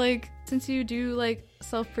 yeah, like since you do like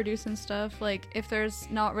self-produce and stuff, like if there's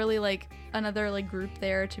not really like another like group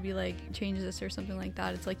there to be like change this or something like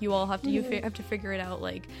that, it's like you all have to you have to figure it out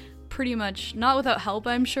like pretty much, not without help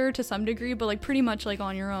I'm sure to some degree, but like pretty much like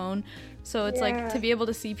on your own. So it's like to be able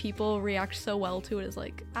to see people react so well to it is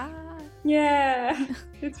like yeah,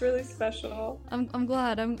 it's really special. I'm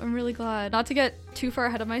glad. I'm really glad. Not to get too far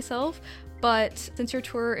ahead of myself, but since your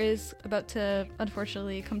tour is about to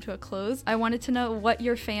unfortunately come to a close, I wanted to know what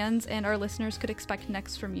your fans and our listeners could expect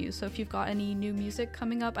next from you. So if you've got any new music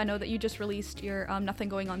coming up, I know that you just released your Nothing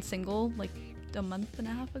Going On single like a month and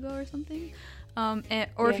a half ago or something.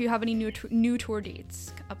 If you have any new tour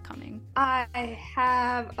dates upcoming. I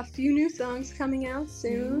have a few new songs coming out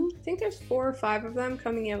soon. I think there's 4 or 5 of them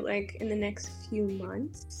coming out like in the next few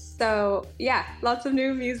months. So yeah, lots of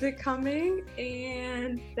new music coming,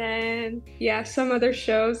 and then some other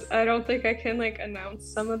shows. I don't think I can like announce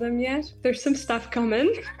some of them yet. There's some stuff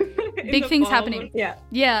coming. Big things happening.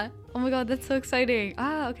 Yeah. Oh my god, that's so exciting.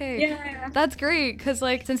 Okay. Yeah. That's great, because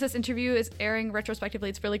like since this interview is airing retrospectively,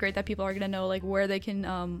 it's really great that people are going to know like where they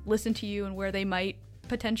can listen to you and where they might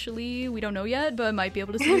potentially, we don't know yet, but might be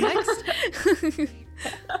able to see you next.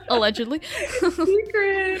 Allegedly.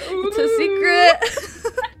 Secret. It's a secret.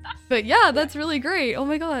 But yeah, that's really great. Oh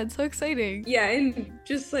my god, so exciting. Yeah, and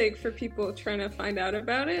just like for people trying to find out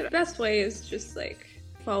about it, the best way is just like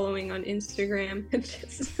following on Instagram and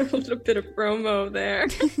just a little bit of promo there.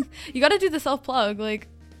 You gotta do the self-plug, like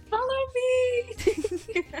follow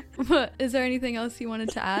me. But is there anything else you wanted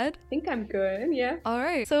to add? I think I'm good, yeah.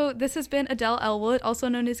 Alright, so this has been Adele Elwood, also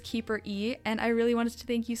known as Keeper E, and I really wanted to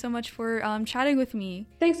thank you so much for chatting with me.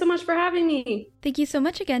 Thanks so much for having me. Thank you so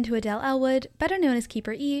much again to Adele Elwood, better known as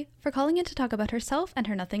Keeper E, for calling in to talk about herself and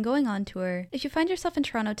her Nothing Going On tour. If you find yourself in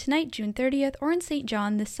Toronto tonight, June 30th, or in St.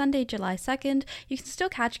 John this Sunday, July 2nd, you can still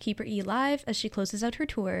catch Keeper E live as she closes out her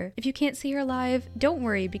tour. If you can't see her live, don't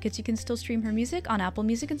worry, because you can still stream her music on Apple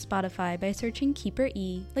Music and Spotify by searching Keeper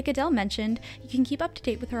E. Like Adele mentioned, you can keep up to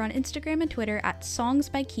date with her on Instagram and Twitter at Songs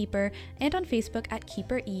by Keeper and on Facebook at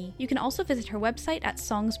Keeper E. You can also visit her website at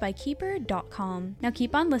songsbykeeper.com. Now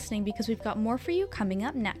keep on listening, because we've got more for you coming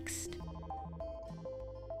up next.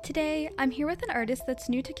 Today, I'm here with an artist that's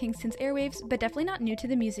new to Kingston's airwaves, but definitely not new to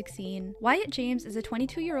the music scene. Wyatt James is a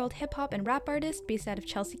 22-year-old hip-hop and rap artist based out of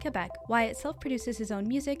Chelsea, Quebec. Wyatt self-produces his own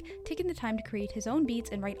music, taking the time to create his own beats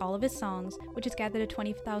and write all of his songs, which has gathered a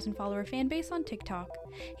 20,000 follower fan base on TikTok.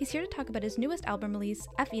 He's here to talk about his newest album release,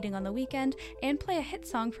 F Eating on the Weekend, and play a hit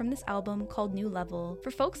song from this album called New Level. For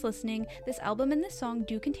folks listening, this album and this song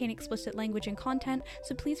do contain explicit language and content,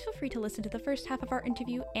 so please feel free to listen to the first half of our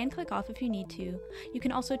interview and click off if you need to. You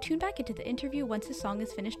can also tune back into the interview once the song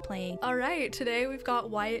is finished playing. All right, today we've got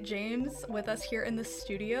Wyatt James with us here in the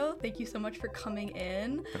studio. Thank you so much for coming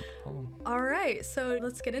in. All right, so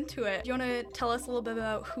let's get into it. Do you want to tell us a little bit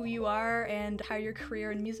about who you are and how your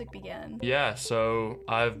career in music began? Yeah, so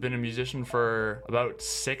I've been a musician for about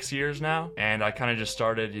 6 years now, and I kind of just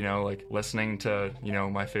started, listening to,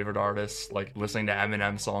 my favorite artists, like listening to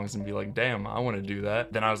Eminem songs and be like, damn, I want to do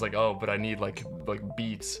that. Then I was like, oh, but I need like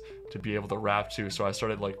beats to be able to rap to, so I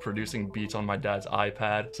started like producing beats on my dad's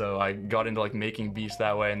iPad. So I got into like making beats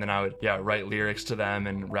that way, and then I would write lyrics to them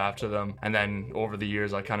and rap to them, and then over the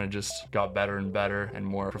years I kind of just got better and better and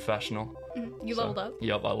more professional. You leveled up?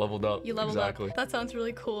 Yep, I leveled up. You leveled exactly. up. That sounds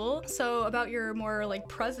really cool. So about your more like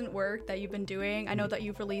present work that you've been doing, I know that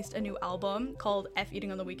you've released a new album called F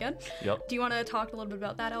Eating on the Weekend. Yep. Do you want to talk a little bit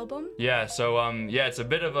about that album? Yeah, so it's a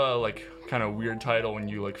bit of a like kind of weird title when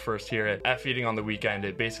you like first hear it. F Eating on the Weekend,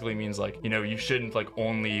 it basically means like, you shouldn't like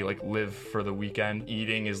only like live for the weekend.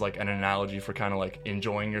 Eating is like an analogy for kind of like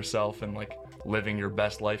enjoying yourself and like living your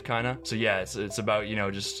best life kind of. So yeah, it's about,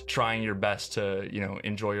 just trying your best to,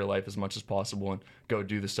 enjoy your life as much as possible and go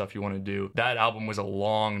do the stuff you want to do. That album was a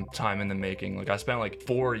long time in the making. Like I spent like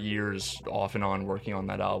 4 years off and on working on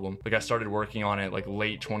that album. Like I started working on it like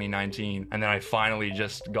late 2019, and then I finally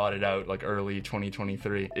just got it out like early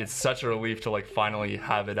 2023. It's such a relief to like finally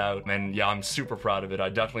have it out, and yeah, I'm super proud of it. I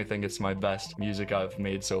definitely think it's my best music I've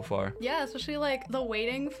made so far. Yeah, especially like the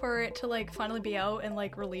waiting for it to like finally be out and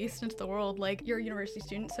like released into the world. Like you're a university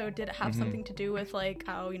student, so did it have something to do with like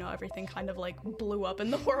how everything kind of like blew up in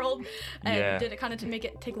the world, and did it kind of to make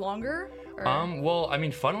it take longer? Or? Well, I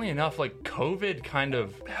mean, funnily enough, like COVID kind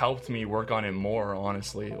of helped me work on it more,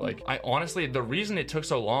 honestly. Like the reason it took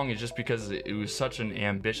so long is just because it was such an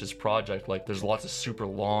ambitious project. Like there's lots of super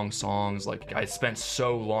long songs. Like I spent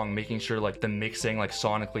so long making sure like the mixing, like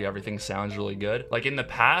sonically everything sounds really good. Like in the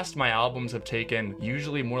past, my albums have taken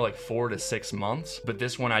usually more like 4 to 6 months, but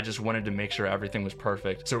this one I just wanted to make sure everything was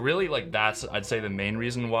perfect. So really like that's, I'd say, the main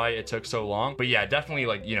reason why it took so long. But yeah, definitely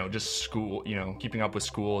like, just school, keeping up with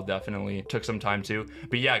school definitely took some time too.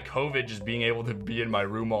 But yeah, COVID, just being able to be in my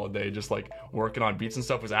room all day just like working on beats and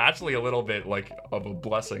stuff was actually a little bit like of a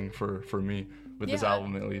blessing for me with this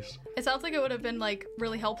album, at least. It sounds like it would have been like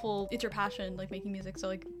really helpful. It's your passion, like making music, so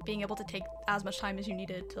like being able to take as much time as you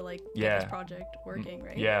needed to like get this project working,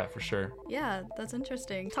 right? Yeah, for sure. Yeah, that's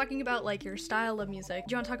interesting. Talking about like your style of music,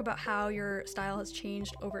 do you want to talk about how your style has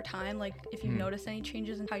changed over time? Like if you've noticed any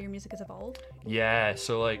changes in how your music has evolved? Yeah,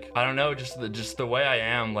 so like I don't know, just the way I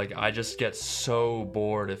am, like I just get so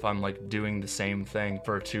bored if I'm like doing the same thing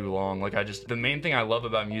for too long. Like the main thing I love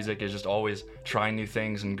about music is just always trying new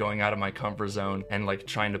things and going out of my comfort zone and like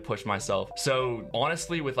trying to push myself. So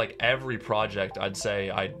honestly, with like every project, I'd say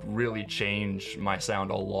I really change my sound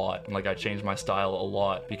a lot. Like I change my style a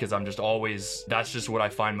lot because I'm just always, that's just what I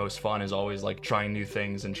find most fun, is always like trying new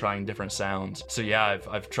things and trying different sounds. So yeah,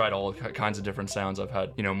 I've tried all kinds of different sounds. I've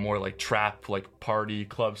had, more like trap, like party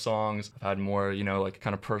club songs. I've had more, like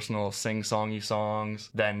kind of personal sing-songy songs.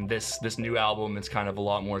 Then this new album, it's kind of a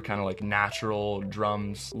lot more kind of like natural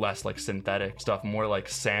drums, less like synthetic stuff, more like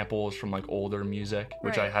samples from like older music,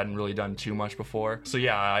 which I hadn't really done too much before. So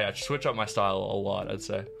yeah, I switch up my style a lot, I'd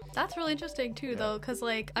say. That's really interesting too, though, because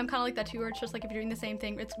like I'm kind of like that too, where it's just like if you're doing the same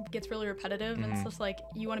thing, it gets really repetitive, and it's just like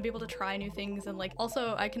you want to be able to try new things. And like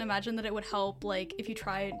also I can imagine that it would help like if you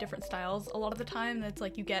try different styles a lot of the time. It's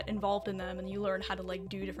like you get involved in them and you learn how to like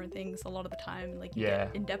do different things a lot of the time, like you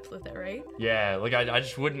get in depth with it, right? Yeah, like I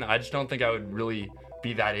just don't think I would really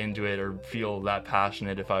be that into it or feel that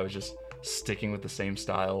passionate if I was just sticking with the same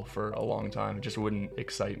style for a long time. It just wouldn't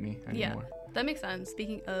excite me anymore. Yeah. That makes sense.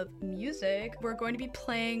 Speaking of music, we're going to be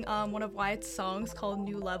playing one of Wyatt's songs called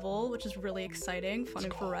New Level, which is really exciting, fun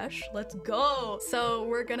and fresh. Let's go! So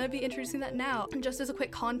we're gonna be introducing that now. And just as a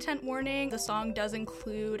quick content warning, the song does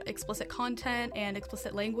include explicit content and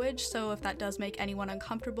explicit language, so if that does make anyone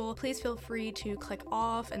uncomfortable, please feel free to click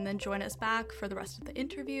off and then join us back for the rest of the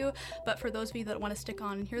interview. But for those of you that want to stick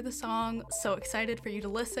on and hear the song, so excited for you to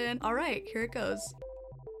listen. All right, here it goes.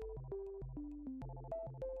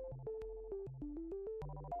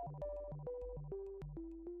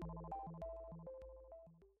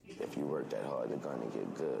 If you work that hard, they're going to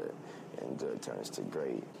get good, and good turns to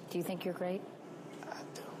great. Do you think you're great? I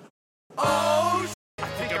do. Oh, I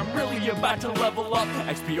think I'm really about to level up.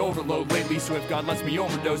 XP overload lately, so if God lets me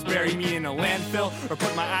overdose, bury me in a landfill or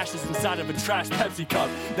put my ashes inside of a trash Pepsi cup.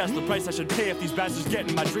 That's the price I should pay if these bastards get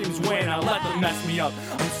in my dreams way and I let them mess me up.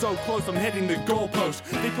 I'm so close, I'm hitting the goalpost.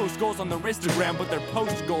 They post goals on their Instagram, but they're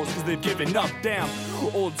post goals because they've given up. Damn,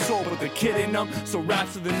 old soul with a kid in them. So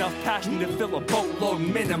raps with enough passion to fill a boatload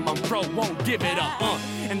minimum. Bro, won't give it up.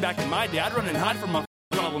 And back in my day, I'd run and hide from my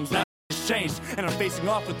problems. Now changed, and I'm facing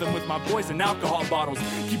off with them with my boys and alcohol bottles.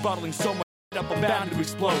 Keep bottling so much up, I'm bound to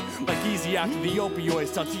explode. Like easy after the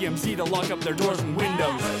opioids, tell TMZ to lock up their doors and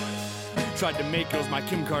windows. Tried to make girls my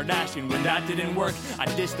Kim Kardashian. When that didn't work, I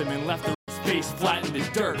dished them and left their face flat in the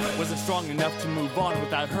dirt. Wasn't strong enough to move on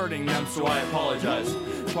without hurting them, so I apologize.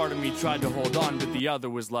 Part of me tried to hold on, but the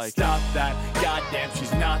other was like, stop that, goddamn,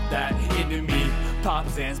 she's not that into me. Pop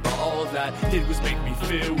Zans, but all that did was make me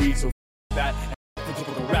feel weak, so that.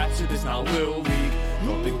 Typical rap shit that's not Lil League.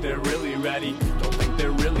 Don't think they're really ready. Don't think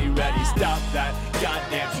they're really ready. Stop that.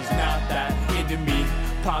 Goddamn, she's not that into me.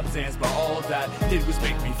 Pop Zans, but all of that did was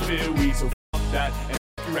make me feel weak. So fuck that. And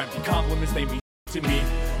your empty compliments, they mean to me.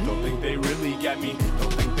 Don't think they really get me.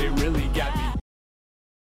 Don't think they really get me.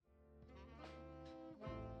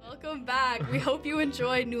 Welcome back. We hope you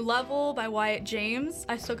enjoyed New Level by Wyatt James.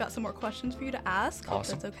 I still got some more questions for you to ask. Hope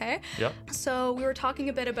Awesome. that's okay. Yep. So we were talking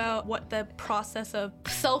a bit about what the process of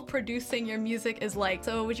self-producing your music is like.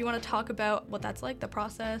 So would you want to talk about what that's like, the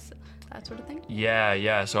process, that sort of thing?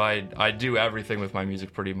 Yeah. So I do everything with my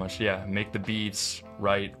music pretty much. Yeah, make the beats,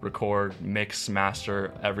 write, record, mix,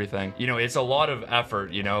 master, everything. You know, it's a lot of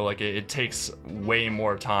effort, you know, like it takes way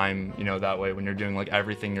more time, you know, that way when you're doing like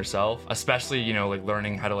everything yourself, especially, you know, like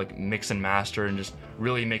learning how to like mix and master and just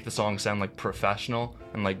really make the song sound like professional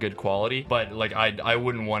and like good quality. But like I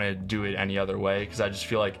wouldn't want to do it any other way, because I just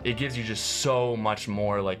feel like it gives you just so much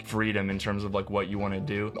more like freedom in terms of like what you want to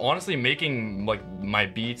do. Honestly, making like my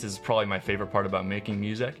beats is probably my favorite part about making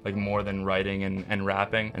music, like more than writing and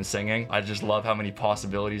rapping and singing. I just love how many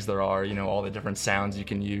possibilities there are, you know, all the different sounds you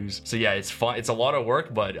can use. So yeah, it's fun. It's a lot of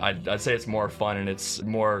work, but I'd say it's more fun and it's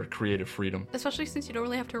more creative freedom. Especially since you don't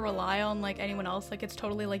really have to rely on like anyone else. Like it's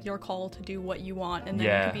totally like your call to do what you want, and then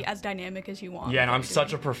you can be as dynamic as you want. Yeah, and I'm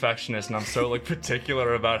such a perfectionist and I'm so like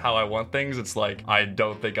particular about how I want things. It's like I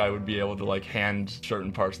don't think I would be able to like hand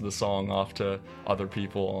certain parts of the song off to other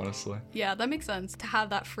people, honestly. Yeah, that makes sense. To have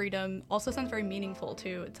that freedom also sounds very meaningful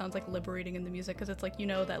too. It sounds like liberating in the music, because it's like, you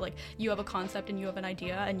know, that like you have a concept and you have an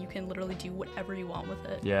idea and you can literally do whatever you want with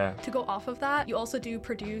it. Yeah. To go off of that, you also do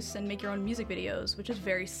produce and make your own music videos, which is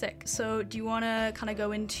very sick. So do you want to kind of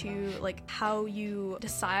go into like how you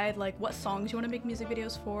decide like what songs you want to make music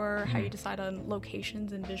videos for, how you decide on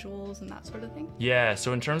locations and visuals and that sort of thing? Yeah,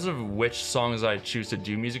 so in terms of which songs I choose to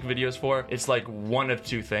do music videos for, it's like one of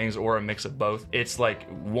two things or a mix of both. It's like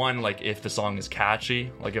one, like if the song is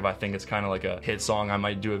catchy, like if I think it's kind of like a hit song, I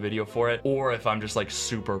might do a video for it. Or if I'm just like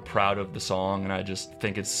super proud of the song and I just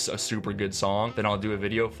think it's a super good song, then I'll do a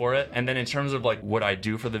video for it. And then in terms of like what I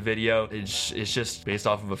do for the video, it's just based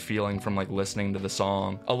off of a feeling from like listening to the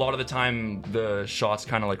song. A lot of the time the shots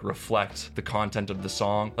kind of like reflect the content of the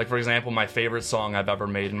song. Like for example, my favorite song I've ever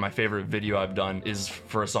made and my favorite video I've done is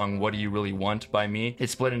for a song What Do You Really Want by me.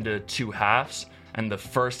 It's split into two halves. And the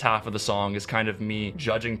first half of the song is kind of me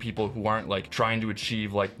judging people who aren't like trying to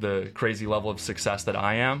achieve like the crazy level of success that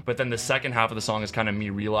I am. But then the second half of the song is kind of me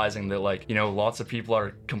realizing that like, you know, lots of people are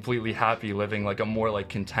completely happy living like a more like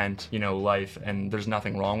content, you know, life, and there's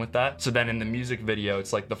nothing wrong with that. So then in the music video,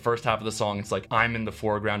 it's like the first half of the song, it's like I'm in the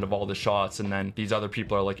foreground of all the shots, and then these other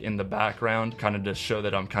people are like in the background, kind of to show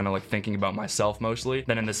that I'm kind of like thinking about myself mostly.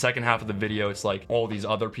 Then in the second half of the video, it's like all these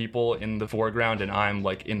other people in the foreground and I'm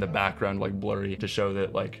like in the background, like blurry, to show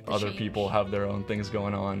that like other people have their own things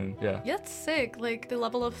going on. And yeah, that's sick. Like the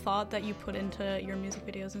level of thought that you put into your music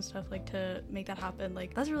videos and stuff, like to make that happen,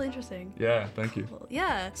 like that's really interesting. Yeah, thank you.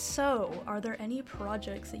 Yeah, so are there any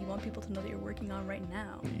projects that you want people to know that you're working on right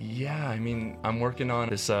now? Yeah, I mean, I'm working on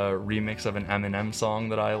this remix of an Eminem song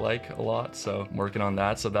that I like a lot, so I'm working on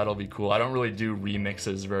that, so that'll be cool. I don't really do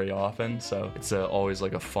remixes very often, so it's always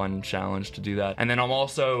like a fun challenge to do that. And then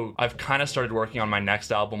I've kind of started working on my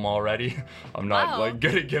next album already. I'm not like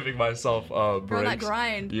good at giving myself breaks. You're on that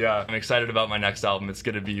grind. Yeah, I'm excited about my next album. It's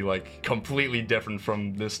gonna be like completely different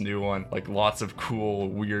from this new one. Like lots of cool,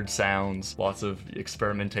 weird sounds, lots of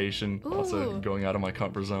experimentation, lots of going out of my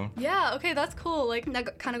comfort zone. Yeah, okay, that's cool. Like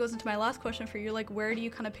that kind of goes into my last question for you. Like where do you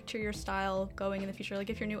kind of picture your style going in the future? Like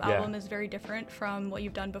if your new album is very different from what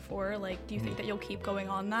you've done before, like do you think that you'll keep going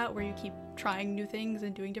on that, where you keep trying new things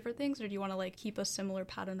and doing different things, or do you want to like keep a similar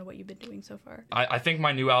pattern to what you've been doing so far? I think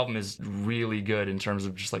my new album is really good in terms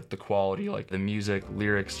of just like the quality, like the music,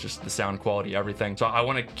 lyrics, just the sound quality, everything. So I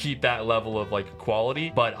want to keep that level of like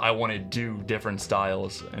quality, but I want to do different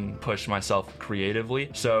styles and push myself creatively.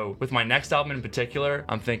 So with my next album in particular,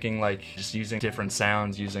 I'm thinking like just using different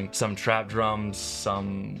sounds, using some trap drums,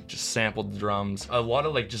 some just sampled drums, a lot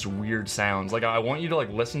of like just weird sounds. Like I want you to like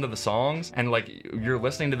listen to the songs and like you're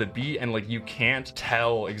listening to the beat and like you can't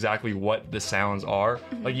tell exactly what the sounds are.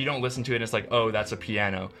 Like you don't listen to it and it's like, oh, that's a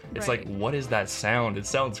piano. It's Right. like, what is that sound? It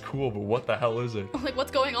sounds cool, but what the hell is it? Like,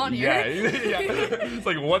 what's going on here? Yeah, it's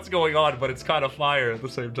like what's going on, but it's kind of fire at the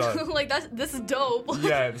same time. Like, this is dope.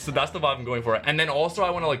 Yeah, so that's the vibe I'm going for. And then also I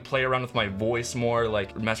want to like play around with my voice more,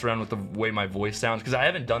 like mess around with the way my voice sounds, because I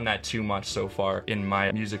haven't done that too much so far in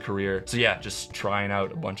my music career. So yeah, just trying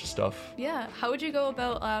out a bunch of stuff. Yeah. How would you go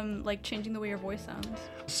about like changing the way your voice sounds?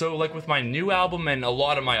 So like with my new album and a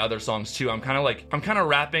lot of my other songs too, I'm kind of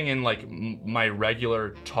rapping in like my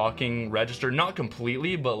regular talking register, not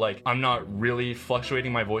completely, but like I'm not really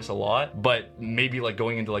fluctuating my voice a lot, but maybe like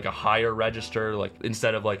going into like a higher register, like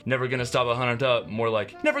instead of like never gonna stop 100 up, more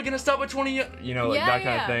like never gonna stop at 20, you know, like Yeah, that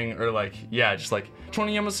kind yeah. of thing, or like yeah, just like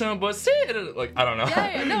 20 I'm assuming, but see it, like I don't know.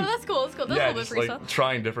 Yeah. No, that's cool. That's cool. That's Yeah, a little bit just freestyle. like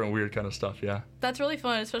trying different weird kind of stuff. Yeah. That's really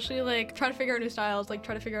fun, especially like trying to figure out new styles, like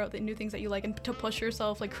try to figure out the new things that you like, and to push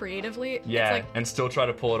yourself like creatively. Yeah, It's like, and still try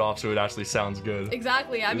to pull it off so it actually sounds good.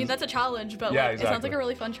 exactly. I mean, that's a challenge, but Yeah, like, it sounds like exactly. a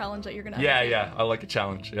really fun challenge that you're gonna. Yeah, have to do. yeah, I like a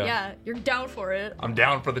challenge. Yeah. Yeah, you're down for it. I'm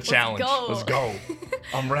down for the challenge. go. Let's go.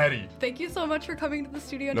 I'm ready. Thank you so much for coming to the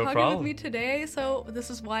studio and No talking problem. with me today. So this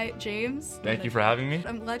is Wyatt James. Thank you for having me.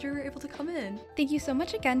 I'm glad you were able to come in. Thank you so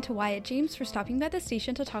much again to Wyatt James for stopping by the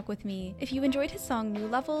station to talk with me. If you enjoyed his song New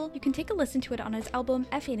Level, you can take a listen to it on his album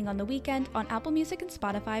F8ing on the Weekend on Apple Music and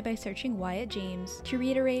Spotify by searching Wyatt James. To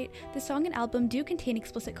reiterate, the song and album do contain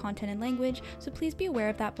explicit content and language, so please be aware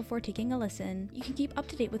of that before taking a listen. You can keep up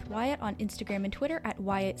to date with Wyatt on Instagram and Twitter at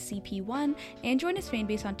WyattCP1 and join his fan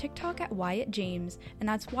base on TikTok at Wyatt James, and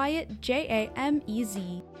that's Wyatt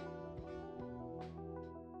Jamez.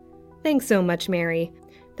 Thanks so much, Mary.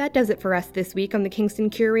 That does it for us this week on the Kingston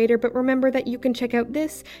Curator, but remember that you can check out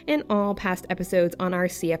this and all past episodes on our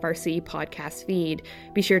CFRC podcast feed.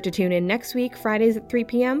 Be sure to tune in next week, Fridays at 3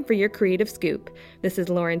 p.m. for your creative scoop. This is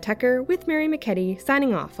Lauren Tucker with Mary McKetty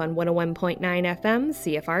signing off on 101.9 FM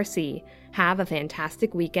CFRC. Have a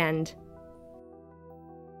fantastic weekend.